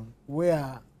earlier on, we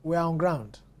are on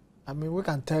ground. I mean, we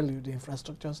can tell you the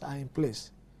infrastructures are in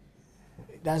place.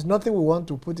 there's nothing we want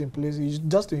to put in place. It's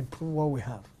just to improve what we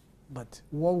have. But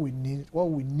what we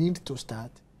need to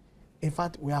start, in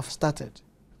fact, we have started.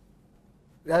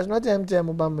 There's nothing MTN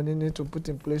mobile money need to put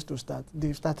in place to start.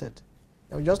 They've started.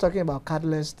 I'm just talking about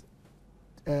cardless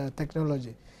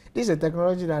technology. This is a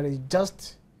technology that is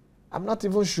just, I'm not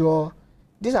even sure,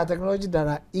 these are technologies that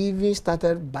are even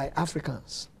started by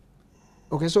Africans.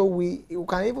 Okay, so we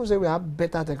can even say we have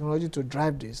better technology to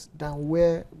drive this than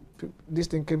where this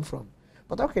thing came from.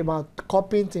 But talking about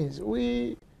copying things,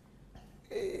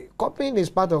 copying is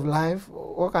part of life.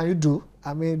 What can you do?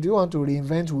 I mean, do you want to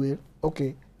reinvent wheel?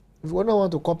 Okay. If we don't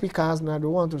want to copy cars now, do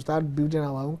we want to start building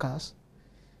our own cars?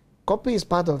 Copy is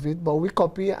part of it, but we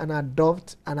copy and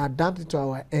adapt it to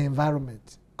our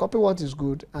environment. Copy what is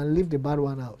good and leave the bad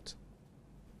one out.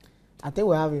 I think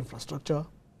we have infrastructure,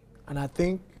 and I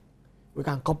think we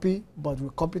can copy, but we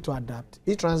copy to adapt.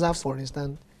 E-Transact, for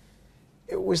instance,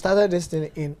 we started this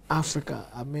thing in Africa.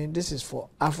 I mean, this is for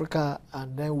Africa,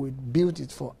 and then we built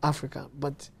it for Africa.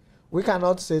 But we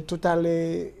cannot say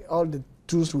totally all the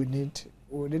tools we need.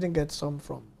 We didn't get some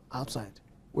from outside.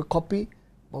 We copy,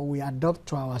 but we adopt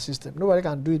to our system. Nobody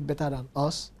can do it better than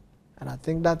us, and I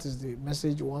think that is the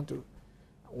message I want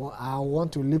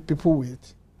to leave people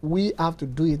with. We have to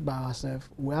do it by ourselves.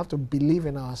 We have to believe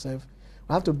in ourselves.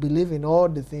 We have to believe in all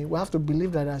the things. We have to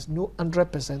believe that there's no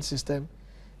 100% system.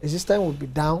 A system will be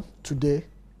down today.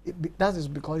 That is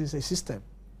because it's a system.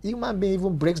 Human being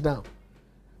even breaks down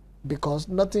because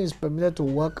nothing is permitted to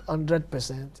work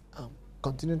 100% and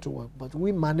continue to work. But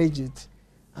we manage it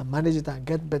and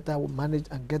get better. We manage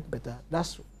and get better.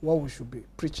 That's what we should be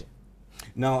preaching.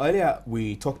 Now, earlier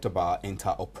we talked about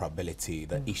interoperability,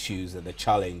 the issues and the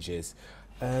challenges.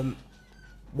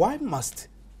 Why must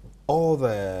all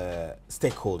the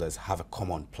stakeholders have a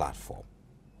common platform?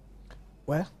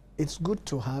 Well, it's good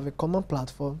to have a common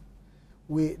platform.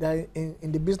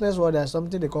 In the business world, there's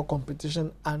something they call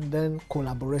competition and then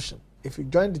collaboration. If you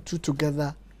join the two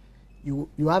together, you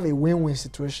have a win-win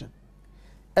situation.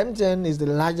 MTN is the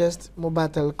largest mobile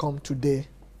telecom today.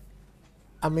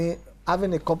 I mean,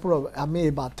 having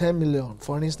about 10 million,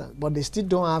 for instance, but they still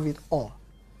don't have it all.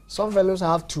 Some fellows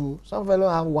have 2, some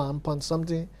fellows have 1 point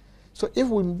something. So if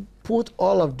we put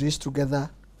all of this together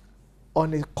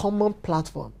on a common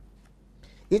platform,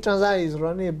 E-Transact is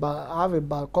running have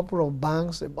about a couple of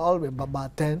banks,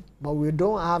 about 10, but we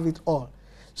don't have it all.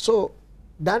 So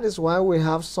that is why we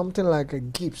have something like a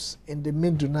GIPS in the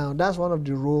middle now. That's one of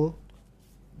the roles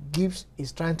GIPS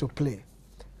is trying to play.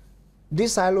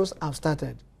 These silos have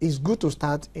started. It's good to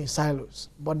start in silos,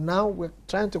 but now we're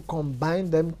trying to combine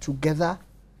them together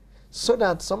so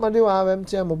that somebody who have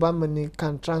MTN mobile money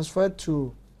can transfer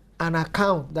to an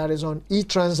account that is on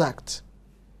E-Transact.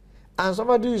 And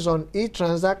somebody who is on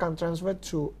E-Transact can transfer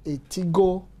to a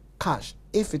Tigo Cash,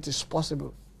 if it is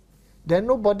possible. Then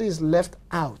nobody is left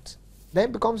out. Then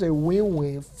it becomes a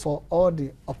win-win for all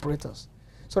the operators.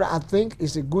 So that I think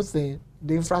it's a good thing.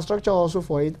 The infrastructure also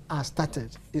for it has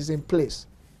started, is in place.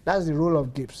 That's the role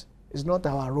of GIPS. It's not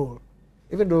our role.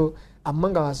 Even though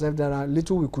among ourselves there are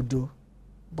little we could do,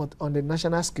 but on the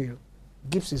national scale,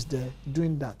 GIPS is there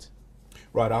doing that.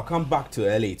 Right, I'll come back to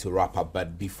Ellie to wrap up,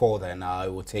 but before then, I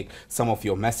will take some of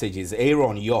your messages.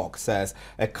 Aaron York says,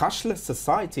 a cashless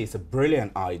society is a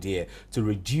brilliant idea to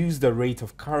reduce the rate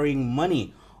of carrying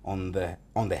money on the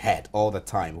head all the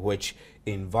time, which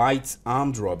invites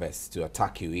armed robbers to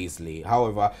attack you easily.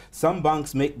 However, some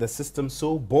banks make the system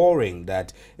so boring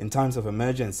that in times of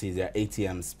emergency, their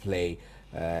ATMs play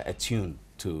a tune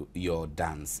to your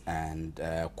dance. And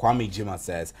Kwame Jima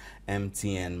says,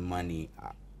 MTN money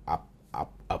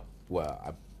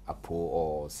Apple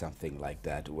or something like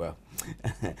that. Well,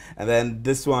 and then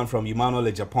this one from Emmanuel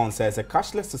Japan says, a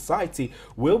cashless society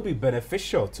will be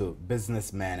beneficial to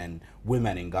businessmen and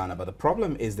women in Ghana, but the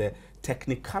problem is the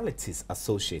technicalities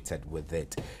associated with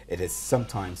it. It is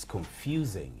sometimes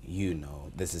confusing, you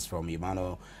know. This is from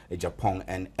Emmanuel Japan.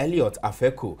 And Elliot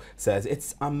Afeku says,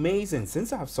 it's amazing.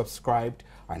 Since I have subscribed,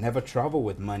 I never travel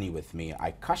with money with me.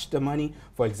 I cash the money,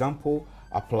 for example,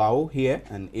 Aplau here,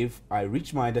 and if I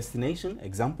reach my destination,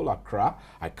 example Accra,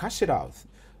 I cash it out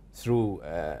through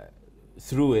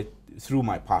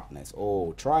my partners.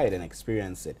 Oh, try it and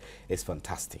experience it. It's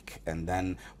fantastic. And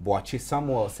then Boachi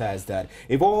Samuel says that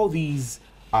if all these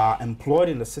are employed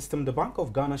in the system, the Bank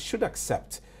of Ghana should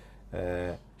accept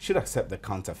the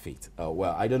counterfeit.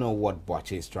 Well, I don't know what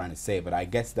Boachi is trying to say, but I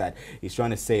guess that he's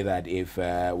trying to say that if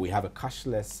we have a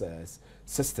cashless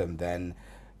system, then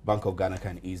Bank of Ghana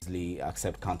can easily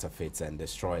accept counterfeits and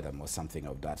destroy them or something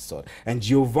of that sort. And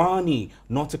Giovanni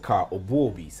Nautica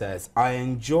Obobi says, I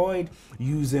enjoyed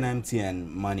using MTN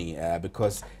money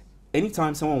because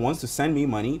anytime someone wants to send me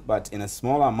money, but in a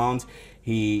small amount,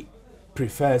 he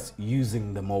prefers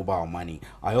using the mobile money.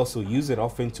 I also use it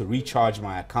often to recharge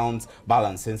my account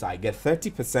balance, since I get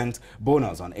 30%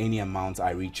 bonus on any amount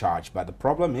I recharge. But the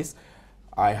problem is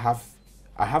I have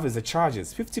is the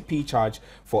charges, 50p charge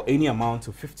for any amount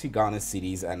to 50 Ghana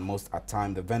cedis, and most at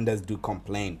time the vendors do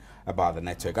complain about the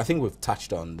network. I think we've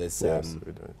touched on this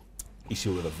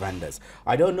issue with the vendors.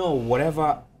 I don't know,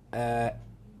 whatever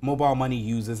mobile money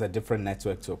uses a different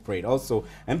network to operate. Also,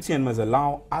 MTN must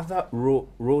allow other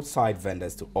roadside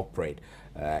vendors to operate.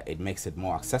 It makes it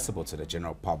more accessible to the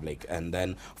general public. And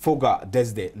then Foga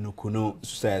Desde Nukuno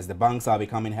says the banks are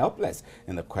becoming helpless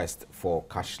in the quest for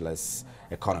cashless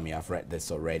economy. I've read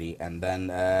this already. And then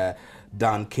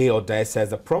Dan K. Ode says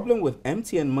the problem with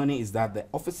MTN money is that the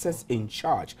officers in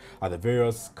charge are the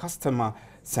various customer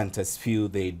centers feel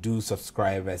they do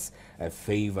subscribers a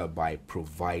favor by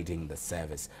providing the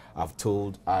service. I've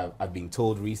been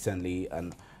told recently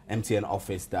an MTN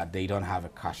office that they don't have a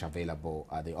cash available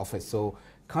at the office, so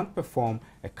can't perform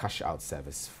a cash out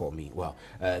service for me. Well,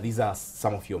 these are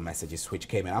some of your messages which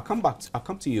came in. I'll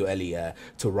come to you, Ellie,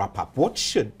 to wrap up. What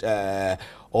should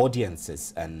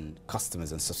audiences and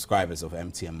customers and subscribers of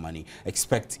MTN Money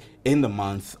expect in the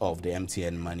month of the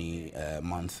MTN Money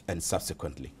month and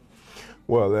subsequently?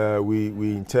 Well, we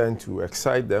intend to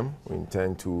excite them, we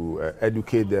intend to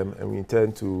educate them, and we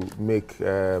intend to make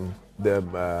them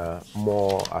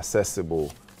more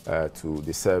accessible to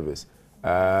the service.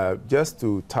 Just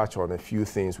to touch on a few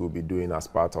things we'll be doing as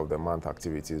part of the month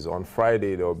activities. On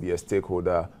Friday, there will be a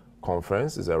stakeholder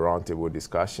conference. It's a roundtable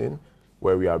discussion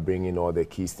where we are bringing all the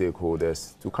key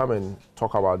stakeholders to come and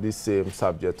talk about this same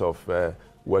subject of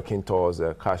working towards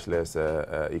a cashless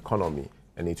economy.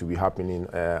 And it will be happening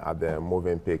at the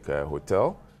Movenpick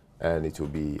Hotel, and it will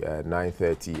be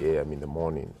 9:30 a.m. in the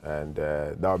morning. And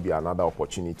that will be another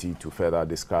opportunity to further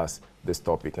discuss this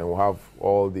topic. And we'll have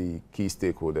all the key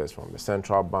stakeholders from the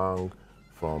central bank,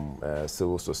 from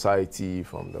civil society,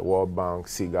 from the World Bank,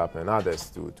 SIGAP, and others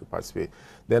to participate.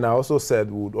 Then I also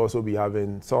said we would also be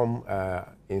having some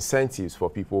incentives for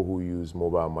people who use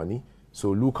mobile money.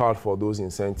 So look out for those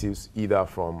incentives either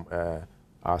from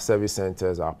our service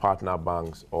centers, our partner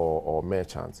banks, or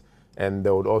merchants. And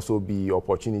there would also be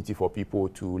opportunity for people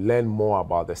to learn more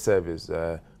about the service,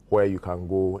 where you can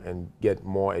go and get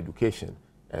more education.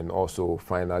 And also,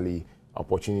 finally,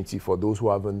 opportunity for those who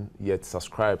haven't yet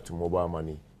subscribed to mobile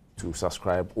money to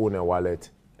subscribe, own a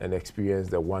wallet, and experience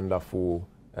the wonderful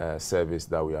service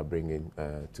that we are bringing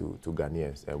to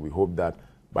Ghanaians. And we hope that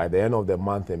by the end of the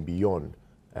month and beyond,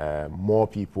 more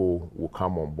people will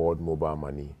come on board mobile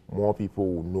money. More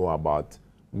people will know about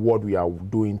what we are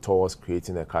doing towards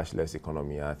creating a cashless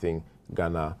economy. And I think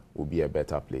Ghana will be a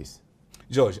better place.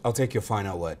 George, I'll take your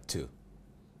final word too.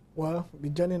 Well, the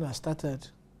journey has started.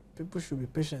 People should be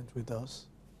patient with us.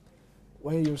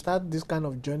 When you start this kind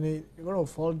of journey, you're going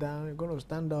to fall down, you're going to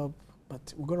stand up,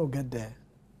 but we're going to get there.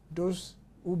 Those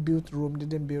who built Rome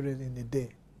didn't build it in a day.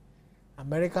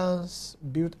 Americans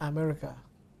built America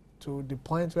to the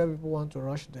point where people want to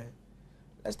rush there.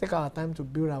 Let's take our time to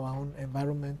build our own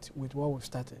environment with what we've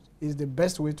started. It's the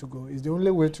best way to go. It's the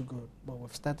only way to go. But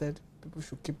we've started. People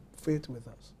should keep faith with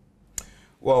us.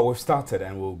 Well, we've started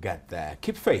and we'll get there.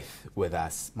 Keep faith with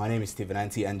us. My name is Stephen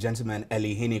Anti, and gentleman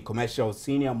Eli Hini, Commercial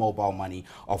Senior Mobile Money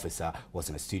Officer, was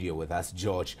in the studio with us.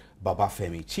 George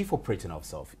Babafemi, Chief Operating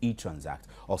Officer of eTransact,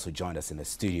 also joined us in the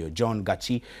studio. John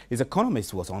Gachi, his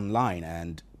economist, was online,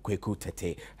 and Kweku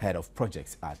Tete, Head of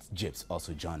Projects at JIPS,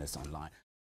 also joined us online.